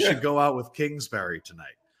was like, you should go out with Kingsbury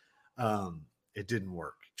tonight. It didn't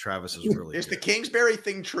work. Travis is really Is good. the Kingsbury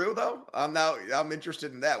thing true though? I'm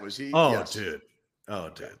interested in that. Was he? Oh, yes. dude.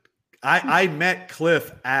 I met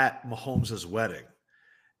Cliff at Mahomes' wedding.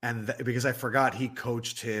 And because I forgot he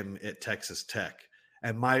coached him at Texas Tech.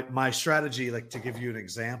 And my strategy, like to give you an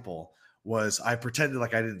example, was I pretended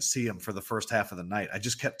like I didn't see him for the first half of the night. I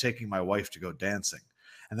just kept taking my wife to go dancing.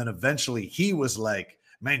 And then eventually he was like,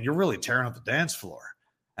 man, you're really tearing up the dance floor.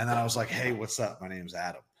 And then I was like, hey, what's up? My name's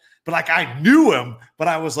Adam. But like I knew him, but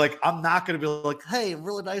I was like, I'm not going to be like, hey,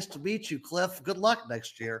 really nice to meet you, Cliff. Good luck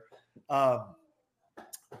next year.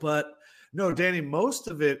 But no, Danny, most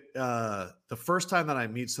of it, the first time that I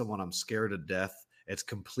meet someone, I'm scared to death. It's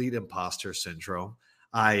complete imposter syndrome.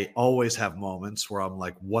 I always have moments where I'm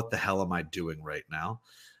like, what the hell am I doing right now?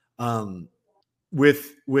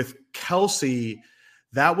 With Kelce,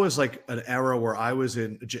 that was like an era where I was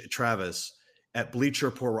in Travis at Bleacher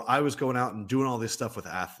Report, where I was going out and doing all this stuff with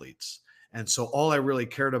athletes. And so all I really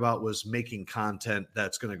cared about was making content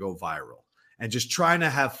that's going to go viral and just trying to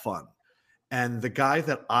have fun. And the guy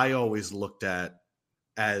that I always looked at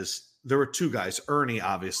there were two guys, Ernie,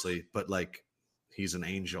 obviously, but like he's an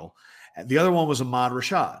angel. And the other one was Ahmad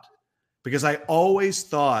Rashad, because I always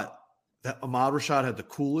thought that Ahmad Rashad had the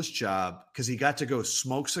coolest job because he got to go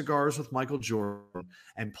smoke cigars with Michael Jordan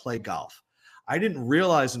and play golf. I didn't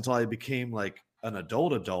realize until I became like an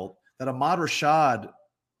adult that Ahmad Rashad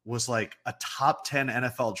was like a top 10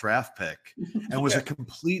 NFL draft pick and was a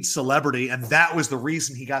complete celebrity. And that was the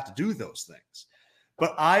reason he got to do those things.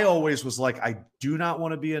 But I always was like, I do not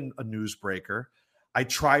want to be a newsbreaker. I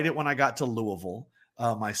tried it when I got to Louisville,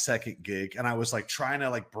 my second gig. And I was like trying to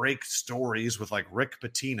like break stories with like Rick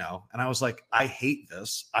Pitino. And I was like, I hate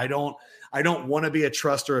this. I don't want to be a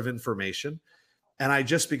truster of information. And I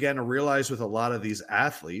just began to realize with a lot of these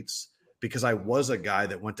athletes, because I was a guy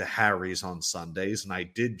that went to Harry's on Sundays and I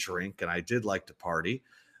did drink and I did like to party,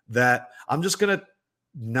 that I'm just going to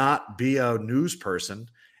not be a news person.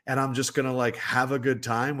 And I'm just going to like have a good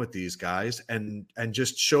time with these guys and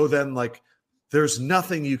just show them like, there's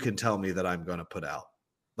nothing you can tell me that I'm going to put out.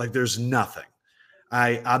 Like there's nothing.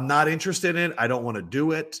 I'm not interested in it. I don't want to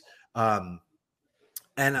do it. And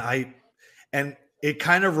it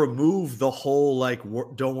kind of removed the whole, like,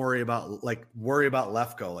 don't worry about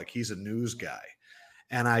Lefkoe. Like he's a news guy.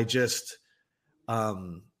 And I just, I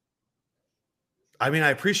mean, I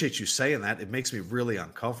appreciate you saying that. It makes me really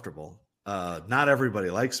uncomfortable. Not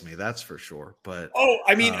everybody likes me, that's for sure. But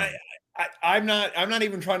I mean, I'm not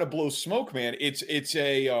even trying to blow smoke, man. It's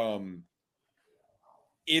a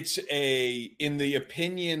in the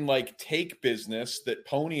opinion like take business that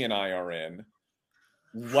Pony and I are in.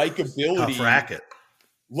 Likability, tough racket.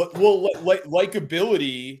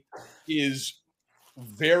 Likability is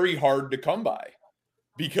very hard to come by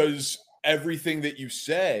because everything that you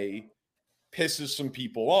say pisses some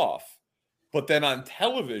people off. But then on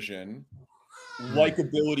television,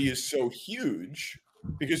 likability is so huge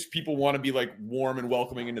because people want to be like warm and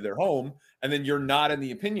welcoming into their home. And then you're not in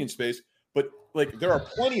the opinion space. But like there are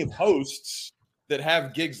plenty of hosts that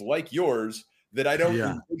have gigs like yours that I don't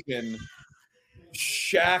envision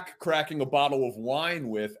Shaq cracking a bottle of wine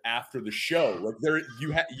with after the show. Like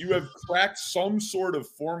you have cracked some sort of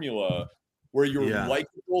formula where you're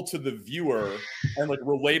likable to the viewer and like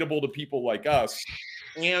relatable to people like us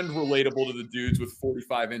and relatable to the dudes with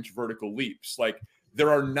 45-inch vertical leaps. Like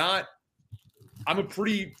I'm a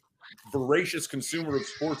pretty voracious consumer of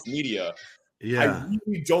sports media. I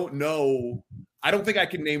really don't know. I don't think I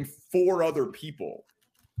can name 4 other people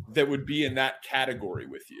that would be in that category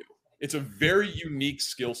with you. It's a very unique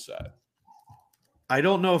skill set. I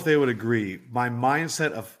don't know if they would agree. My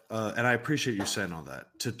mindset of, and I appreciate you saying all that,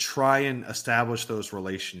 to try and establish those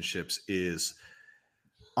relationships is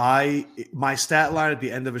my stat line at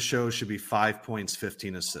the end of a show should be 5 points,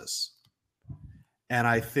 15 assists. And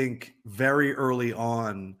I think very early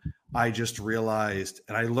on, I just realized,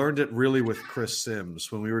 and I learned it really with Chris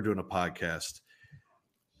Sims when we were doing a podcast,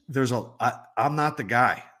 I'm not the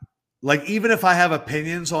guy. Like, even if I have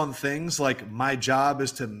opinions on things, like my job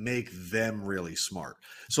is to make them really smart.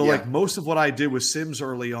 So like most of what I did with Sims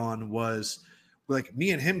early on was like me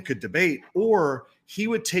and him could debate, or he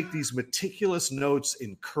would take these meticulous notes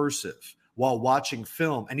in cursive while watching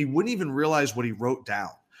film, and he wouldn't even realize what he wrote down.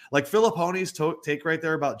 Like Filipponi's take right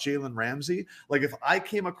there about Jalen Ramsey. Like if I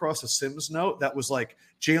came across a Sims note that was like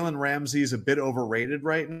Jalen Ramsey's a bit overrated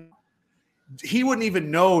right now, he wouldn't even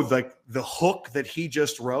know like the hook that he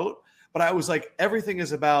just wrote. But I was like, everything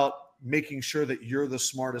is about making sure that you're the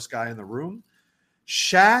smartest guy in the room.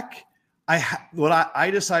 Shaq,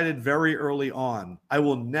 I decided very early on, I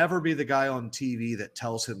will never be the guy on TV that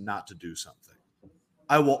tells him not to do something.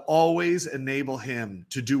 I will always enable him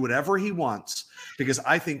to do whatever he wants, because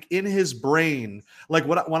I think in his brain, like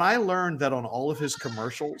when I learned that on all of his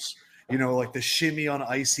commercials, you know, like the shimmy on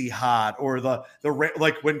Icy Hot, or the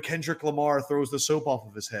like when Kendrick Lamar throws the soap off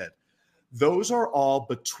of his head. Those are all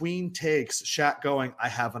between takes, Shaq going, I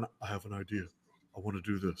have an idea. I want to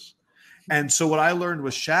do this. And so what I learned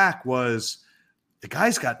with Shaq was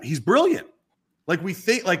he's brilliant. Like we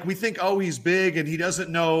think, oh, he's big and he doesn't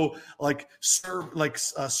know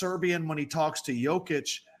Serbian when he talks to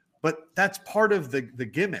Jokic, but that's part of the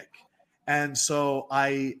gimmick. And so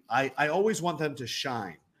I always want them to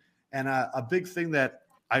shine. And a big thing that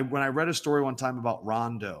when I read a story one time about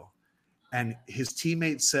Rondo, and his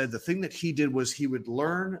teammates said the thing that he did was he would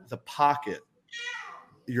learn the pocket,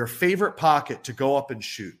 your favorite pocket, to go up and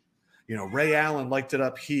shoot. You know, Ray Allen liked it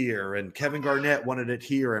up here, and Kevin Garnett wanted it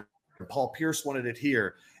here, and Paul Pierce wanted it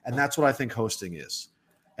here. And that's what I think hosting is.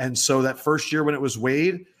 And so that first year when it was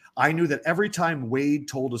Wade, I knew that every time Wade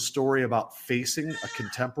told a story about facing a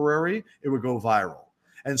contemporary, it would go viral.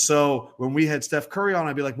 And so when we had Steph Curry on,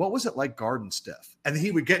 I'd be like, what was it like guarding Steph? And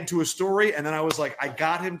he would get into a story, and then I was like, I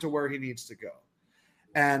got him to where he needs to go.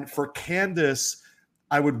 And for Candace,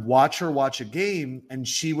 I would watch her watch a game, and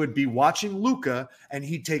she would be watching Luka, and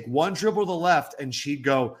he'd take one dribble to the left, and she'd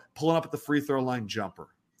go pulling up at the free throw line jumper.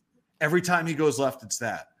 Every time he goes left, it's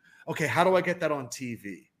that. Okay, how do I get that on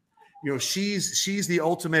TV? You know, she's the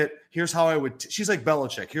ultimate, here's how I would, she's like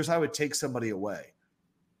Belichick, here's how I would take somebody away.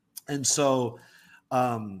 And so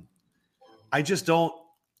I just don't,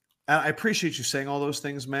 I appreciate you saying all those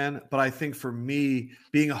things, man. But I think for me,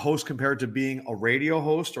 being a host compared to being a radio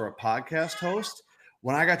host or a podcast host,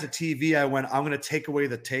 when I got to TV, I went, I'm going to take away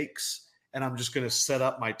the takes and I'm just going to set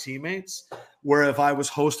up my teammates. Where if I was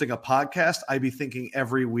hosting a podcast, I'd be thinking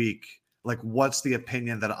every week, like, what's the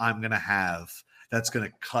opinion that I'm going to have that's going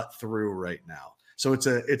to cut through right now? So it's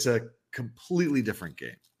a completely different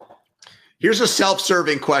game. Here's a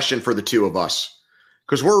self-serving question for the two of us,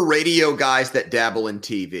 because we're radio guys that dabble in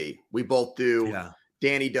TV. We both do. Yeah.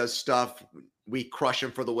 Danny does stuff. We crush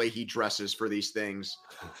him for the way he dresses for these things.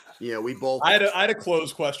 You know, we both. I had a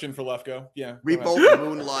closed question for Lefkoe. Yeah, we both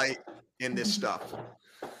moonlight in this stuff.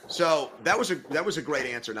 So that was a great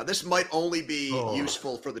answer. Now this might only be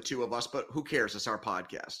useful for the two of us, but who cares? It's our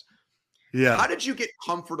podcast. Yeah. How did you get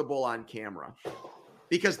comfortable on camera?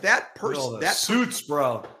 Because that person, that suits,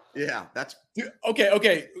 bro. Yeah, that's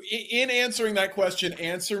okay. In answering that question,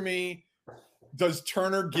 answer me. Does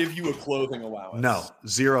Turner give you a clothing allowance? No,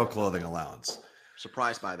 zero clothing allowance.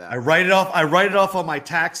 Surprised by that. I write it off on my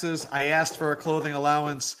taxes. I asked for a clothing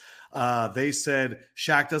allowance. They said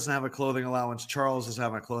Shaq doesn't have a clothing allowance. Charles doesn't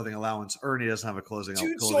have a clothing allowance. Ernie doesn't have a clothing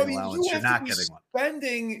allowance. You're not getting one.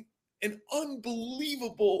 Spending an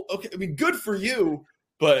unbelievable. Okay, I mean, good for you,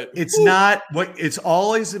 but it's not what. It's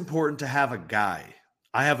always important to have a guy.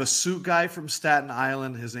 I have a suit guy from Staten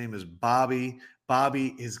Island. His name is Bobby.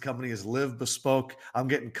 Bobby, his company is Live Bespoke. I'm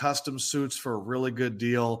getting custom suits for a really good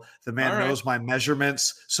deal. The man knows my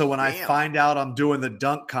measurements. So when I find out I'm doing the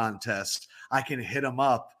dunk contest, I can hit him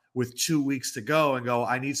up with 2 weeks to go and go,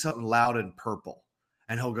 I need something loud and purple.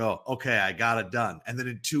 And he'll go, okay, I got it done. And then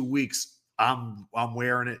in 2 weeks, I'm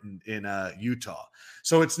wearing it in Utah.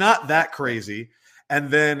 So it's not that crazy. And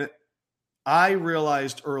then I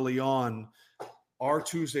realized early on, our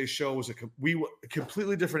Tuesday show was a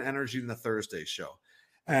completely different energy than the Thursday show.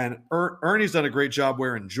 And Ernie's done a great job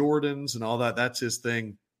wearing Jordans and all that. That's his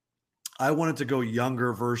thing. I wanted to go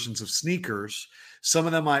younger versions of sneakers. Some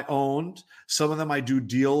of them I owned. Some of them I do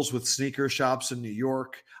deals with sneaker shops in New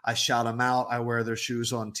York. I shout them out. I wear their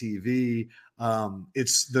shoes on TV.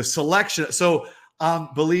 It's the selection. So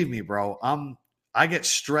believe me, bro, I get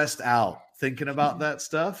stressed out thinking about that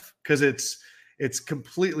stuff because it's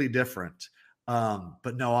completely different.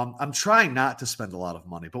 But no, I'm trying not to spend a lot of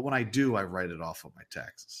money, but when I do, I write it off on my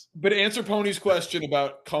taxes. But answer Pony's question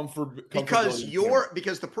about comfort. Because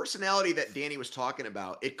the personality that Danny was talking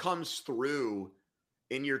about, it comes through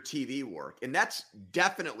in your TV work. And that's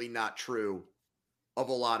definitely not true of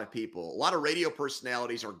a lot of people. A lot of radio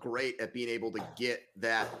personalities are great at being able to get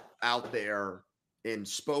that out there in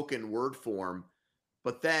spoken word form,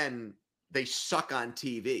 but then they suck on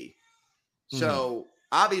TV. So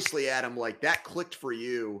obviously, Adam, like that clicked for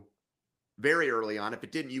you very early on. If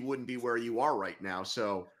it didn't, you wouldn't be where you are right now.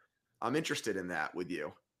 So I'm interested in that with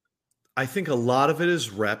you. I think a lot of it is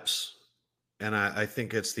reps. And I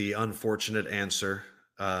think it's the unfortunate answer.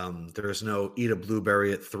 There is no eat a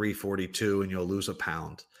blueberry at 342 and you'll lose a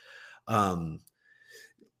pound.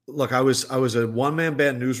 Look, I was a one-man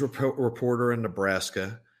band news reporter in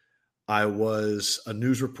Nebraska. I was a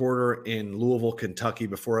news reporter in Louisville, Kentucky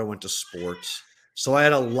before I went to sports. So I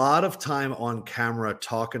had a lot of time on camera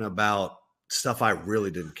talking about stuff I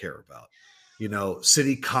really didn't care about. You know,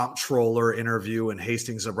 city comptroller interview in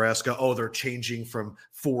Hastings, Nebraska. Oh, they're changing from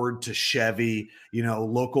Ford to Chevy, you know,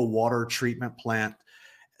 local water treatment plant.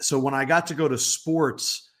 So when I got to go to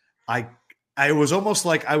sports, I was almost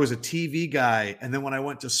like I was a TV guy. And then when I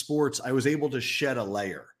went to sports, I was able to shed a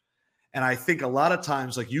layer. And I think a lot of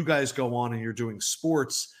times, like you guys go on and you're doing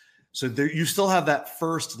sports, so there, you still have that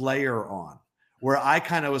first layer on where I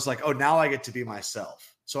kind of was like, oh, now I get to be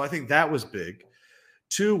myself. So I think that was big.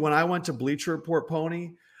 2, when I went to Bleacher Report,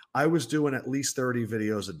 Pony, I was doing at least 30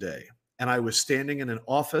 videos a day. And I was standing in an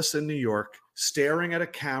office in New York, staring at a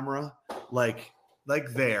camera like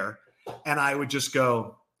there. And I would just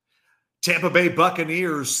go, Tampa Bay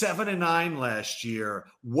Buccaneers 7-9 last year.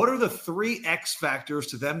 What are the 3 X factors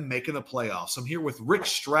to them making the playoffs? I'm here with Rick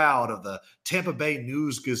Stroud of the Tampa Bay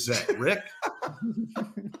News Gazette. Rick?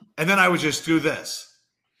 And then I would just do this.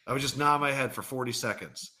 I would just nod my head for 40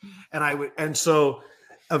 seconds. And so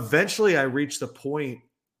eventually I reached the point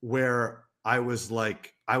where I was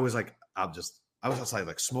outside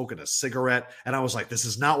like smoking a cigarette. And I was like, this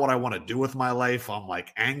is not what I want to do with my life. I'm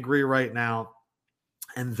like angry right now.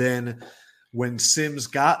 And then when Sims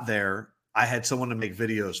got there, I had someone to make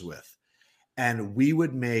videos with. And we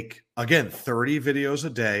would make, again, 30 videos a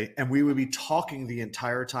day. And we would be talking the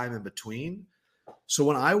entire time in between. So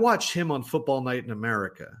when I watch him on Football Night in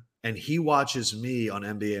America and he watches me on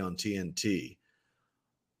NBA on TNT,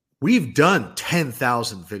 we've done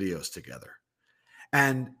 10,000 videos together.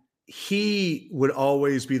 And he would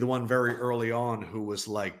always be the one very early on who was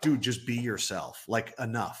like, dude, just be yourself, like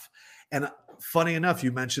enough. And funny enough,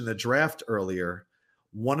 you mentioned the draft earlier.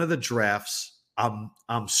 One of the drafts, I'm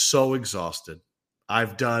so exhausted.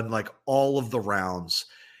 I've done like all of the rounds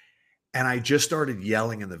and I just started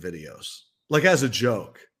yelling in the videos, like as a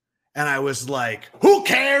joke. And I was like, who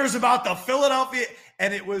cares about the Philadelphia?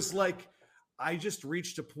 And it was like, I just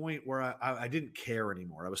reached a point where I didn't care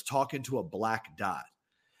anymore. I was talking to a black dot.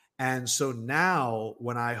 And so now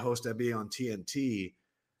when I host NBA on TNT,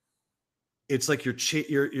 it's like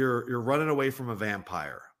you're running away from a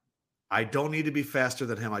vampire. I don't need to be faster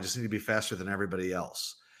than him. I just need to be faster than everybody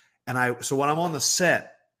else. So when I'm on the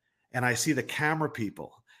set and I see the camera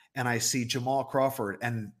people and I see Jamal Crawford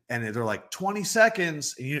and they're like 20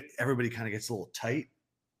 seconds and everybody kind of gets a little tight.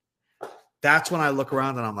 That's when I look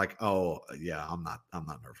around and I'm like, oh yeah, I'm not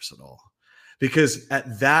nervous at all. Because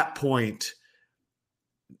at that point,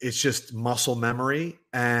 it's just muscle memory.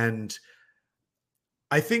 And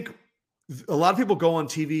I think a lot of people go on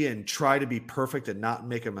TV and try to be perfect and not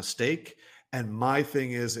make a mistake. And my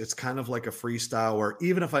thing is, it's kind of like a freestyle where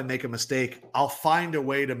even if I make a mistake, I'll find a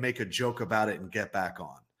way to make a joke about it and get back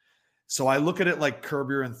on. So I look at it like Curb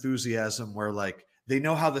Your Enthusiasm, where like they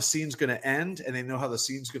know how the scene's going to end and they know how the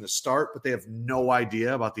scene's going to start, but they have no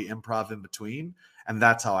idea about the improv in between. And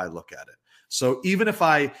that's how I look at it. So even if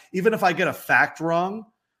I get a fact wrong,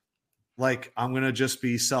 like I'm gonna just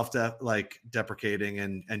be deprecating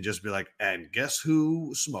and just be like, and guess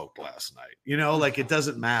who smoked last night? Like it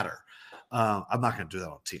doesn't matter. I'm not gonna do that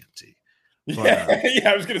on TNT. But,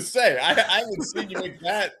 yeah, I was gonna say I haven't seen you make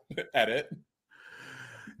that edit.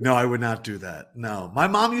 No, I would not do that. No, my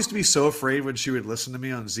mom used to be so afraid when she would listen to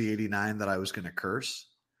me on Z89 that I was gonna curse.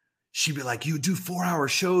 She'd be like, you do 4-hour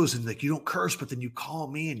shows and like you don't curse, but then you call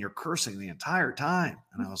me and you're cursing the entire time.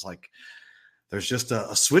 And I was like, there's just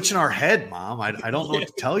a switch in our head, Mom. I don't know what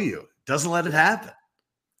to tell you. Doesn't let it happen.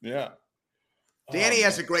 Yeah. Danny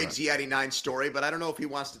has a great Z89 story, but I don't know if he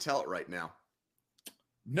wants to tell it right now.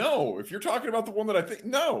 No, if you're talking about the one that I think,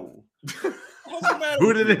 no.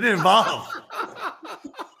 Who did it involve? What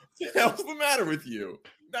the hell's the matter with you?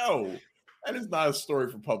 No, that is not a story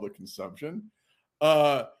for public consumption.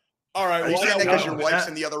 All right. Are you saying that because your wife's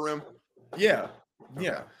in the other room? Yeah.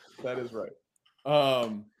 Yeah, that is right.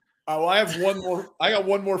 Well, I have one more. I got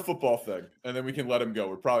one more football thing, and then we can let him go.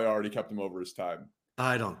 We probably already kept him over his time.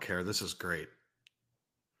 I don't care. This is great.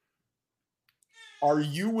 Are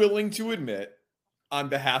you willing to admit, on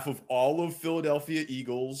behalf of all of Philadelphia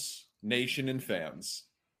Eagles nation and fans,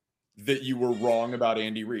 that you were wrong about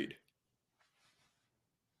Andy Reid?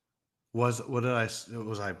 Was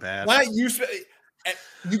I bad?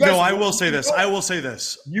 You guys, no, I will say this. I will say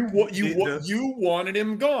this. You wanted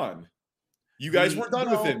him gone. You guys were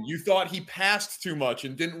done with him. You thought he passed too much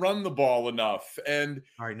and didn't run the ball enough. And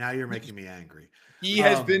all right, now you're making me angry. He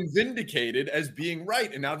has been vindicated as being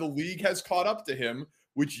right, and now the league has caught up to him,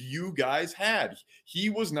 which you guys had.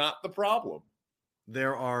 He was not the problem.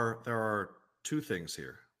 There are two things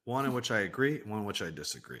here. One in which I agree, and one in which I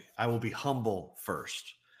disagree. I will be humble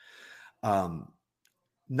first. Not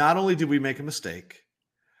only did we make a mistake,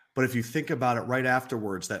 but if you think about it right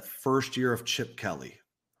afterwards, that first year of Chip Kelly,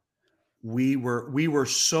 we were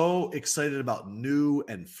so excited about new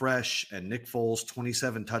and fresh and Nick Foles,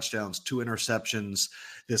 27 touchdowns, 2 interceptions,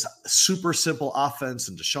 this super simple offense,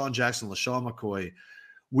 and Deshaun Jackson, LaShawn McCoy.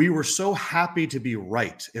 We were so happy to be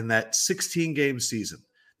right in that 16-game season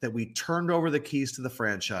that we turned over the keys to the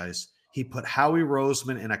franchise. He put Howie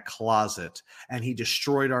Roseman in a closet, and he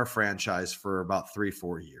destroyed our franchise for about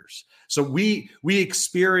 3-4 years. So we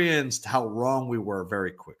experienced how wrong we were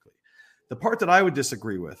very quickly. The part that I would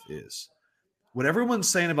disagree with is what everyone's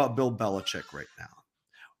saying about Bill Belichick right now.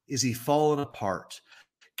 Is he fallen apart?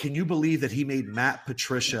 Can you believe that he made Matt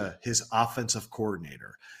Patricia his offensive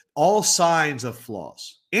coordinator? All signs of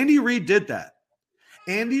flaws. Andy Reid did that.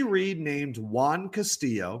 Andy Reid named Juan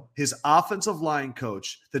Castillo his offensive line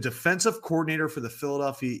coach, the defensive coordinator for the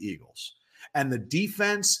Philadelphia Eagles. And the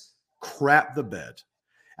defense crapped the bed.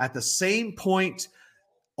 At the same point,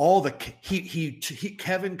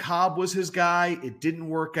 Kevin Cobb was his guy. It didn't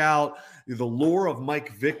work out. The lore of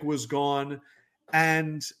Mike Vick was gone.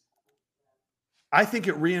 And I think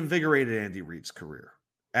it reinvigorated Andy Reid's career.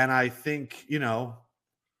 And I think,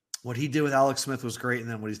 what he did with Alex Smith was great. And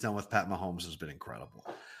then what he's done with Pat Mahomes has been incredible.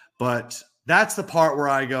 But that's the part where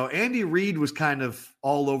I go, Andy Reid was kind of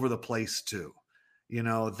all over the place too.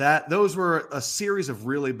 Those were a series of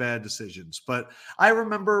really bad decisions. But I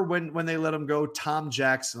remember when they let him go, Tom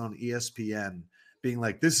Jackson on ESPN being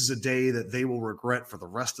like, this is a day that they will regret for the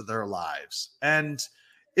rest of their lives. And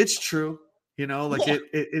it's true,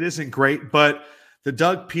 it isn't great, but the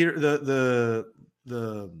Doug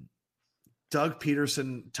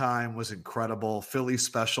Peterson time was incredible. Philly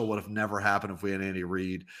special would have never happened if we had Andy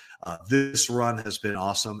Reid. This run has been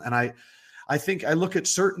awesome. And I think I look at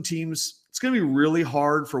certain teams, it's going to be really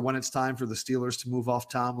hard for when it's time for the Steelers to move off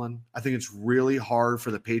Tomlin. I think it's really hard for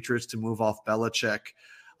the Patriots to move off Belichick.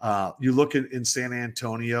 You look in San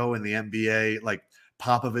Antonio in the NBA, like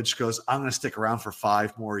Popovich goes, I'm going to stick around for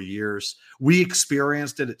 5 more years. We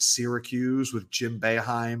experienced it at Syracuse with Jim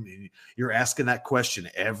Boeheim. And you're asking that question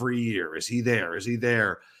every year. Is he there? Is he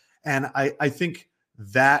there? And I think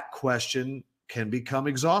that question can become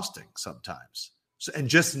exhausting sometimes. And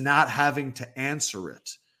just not having to answer it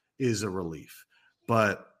is a relief.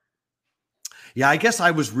 But yeah, I guess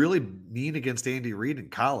I was really mean against Andy Reid in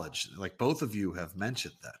college. Like both of you have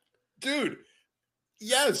mentioned that. Dude,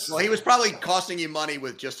 yes. Well, he was probably costing you money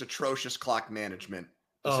with just atrocious clock management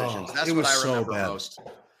decisions. That's what I remember most.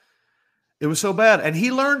 It was so bad. And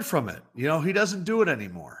he learned from it. He doesn't do it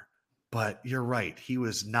anymore. But you're right. He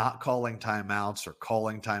was not calling timeouts or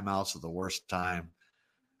calling timeouts at the worst time.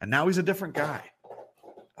 And now he's a different guy.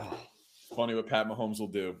 Oh, funny what Pat Mahomes will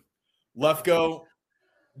do. Lefkoe,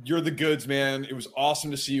 you're the goods, man. It was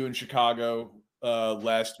awesome to see you in Chicago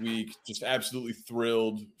last week. Just absolutely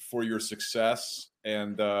thrilled for your success.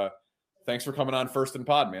 And thanks for coming on First and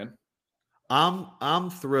Pod, man. I'm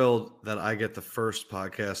thrilled that I get the first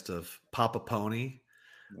podcast of Papa Pony.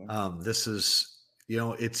 This is,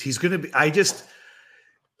 he's going to be,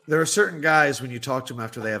 there are certain guys when you talk to them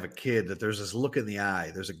after they have a kid that there's this look in the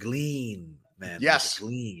eye. There's a gleam, man. Yes.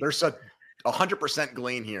 There's a 100%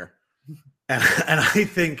 gleam here. And I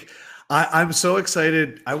think I'm so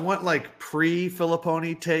excited. I want like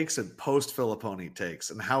pre-Filipponi takes and post-Filipponi takes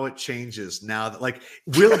and how it changes now that, like,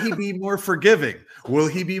 will he be more forgiving? Will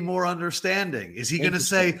he be more understanding? Is he going to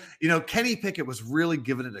say, Kenny Pickett was really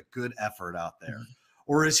giving it a good effort out there?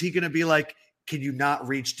 Or is he going to be like, can you not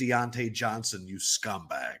reach Deontay Johnson, you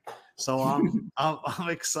scumbag? So I'm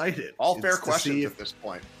excited. All fair questions at this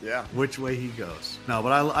point. Yeah. Which way he goes. No,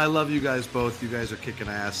 but I love you guys both. You guys are kicking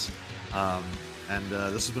ass. And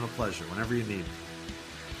this has been a pleasure. Whenever you need me.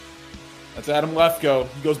 That's Adam Lefkoe.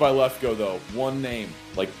 He goes by Lefkoe, though. One name,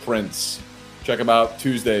 like Prince. Check him out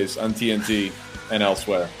Tuesdays on TNT and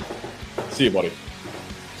elsewhere. See you, buddy.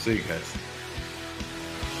 See you guys.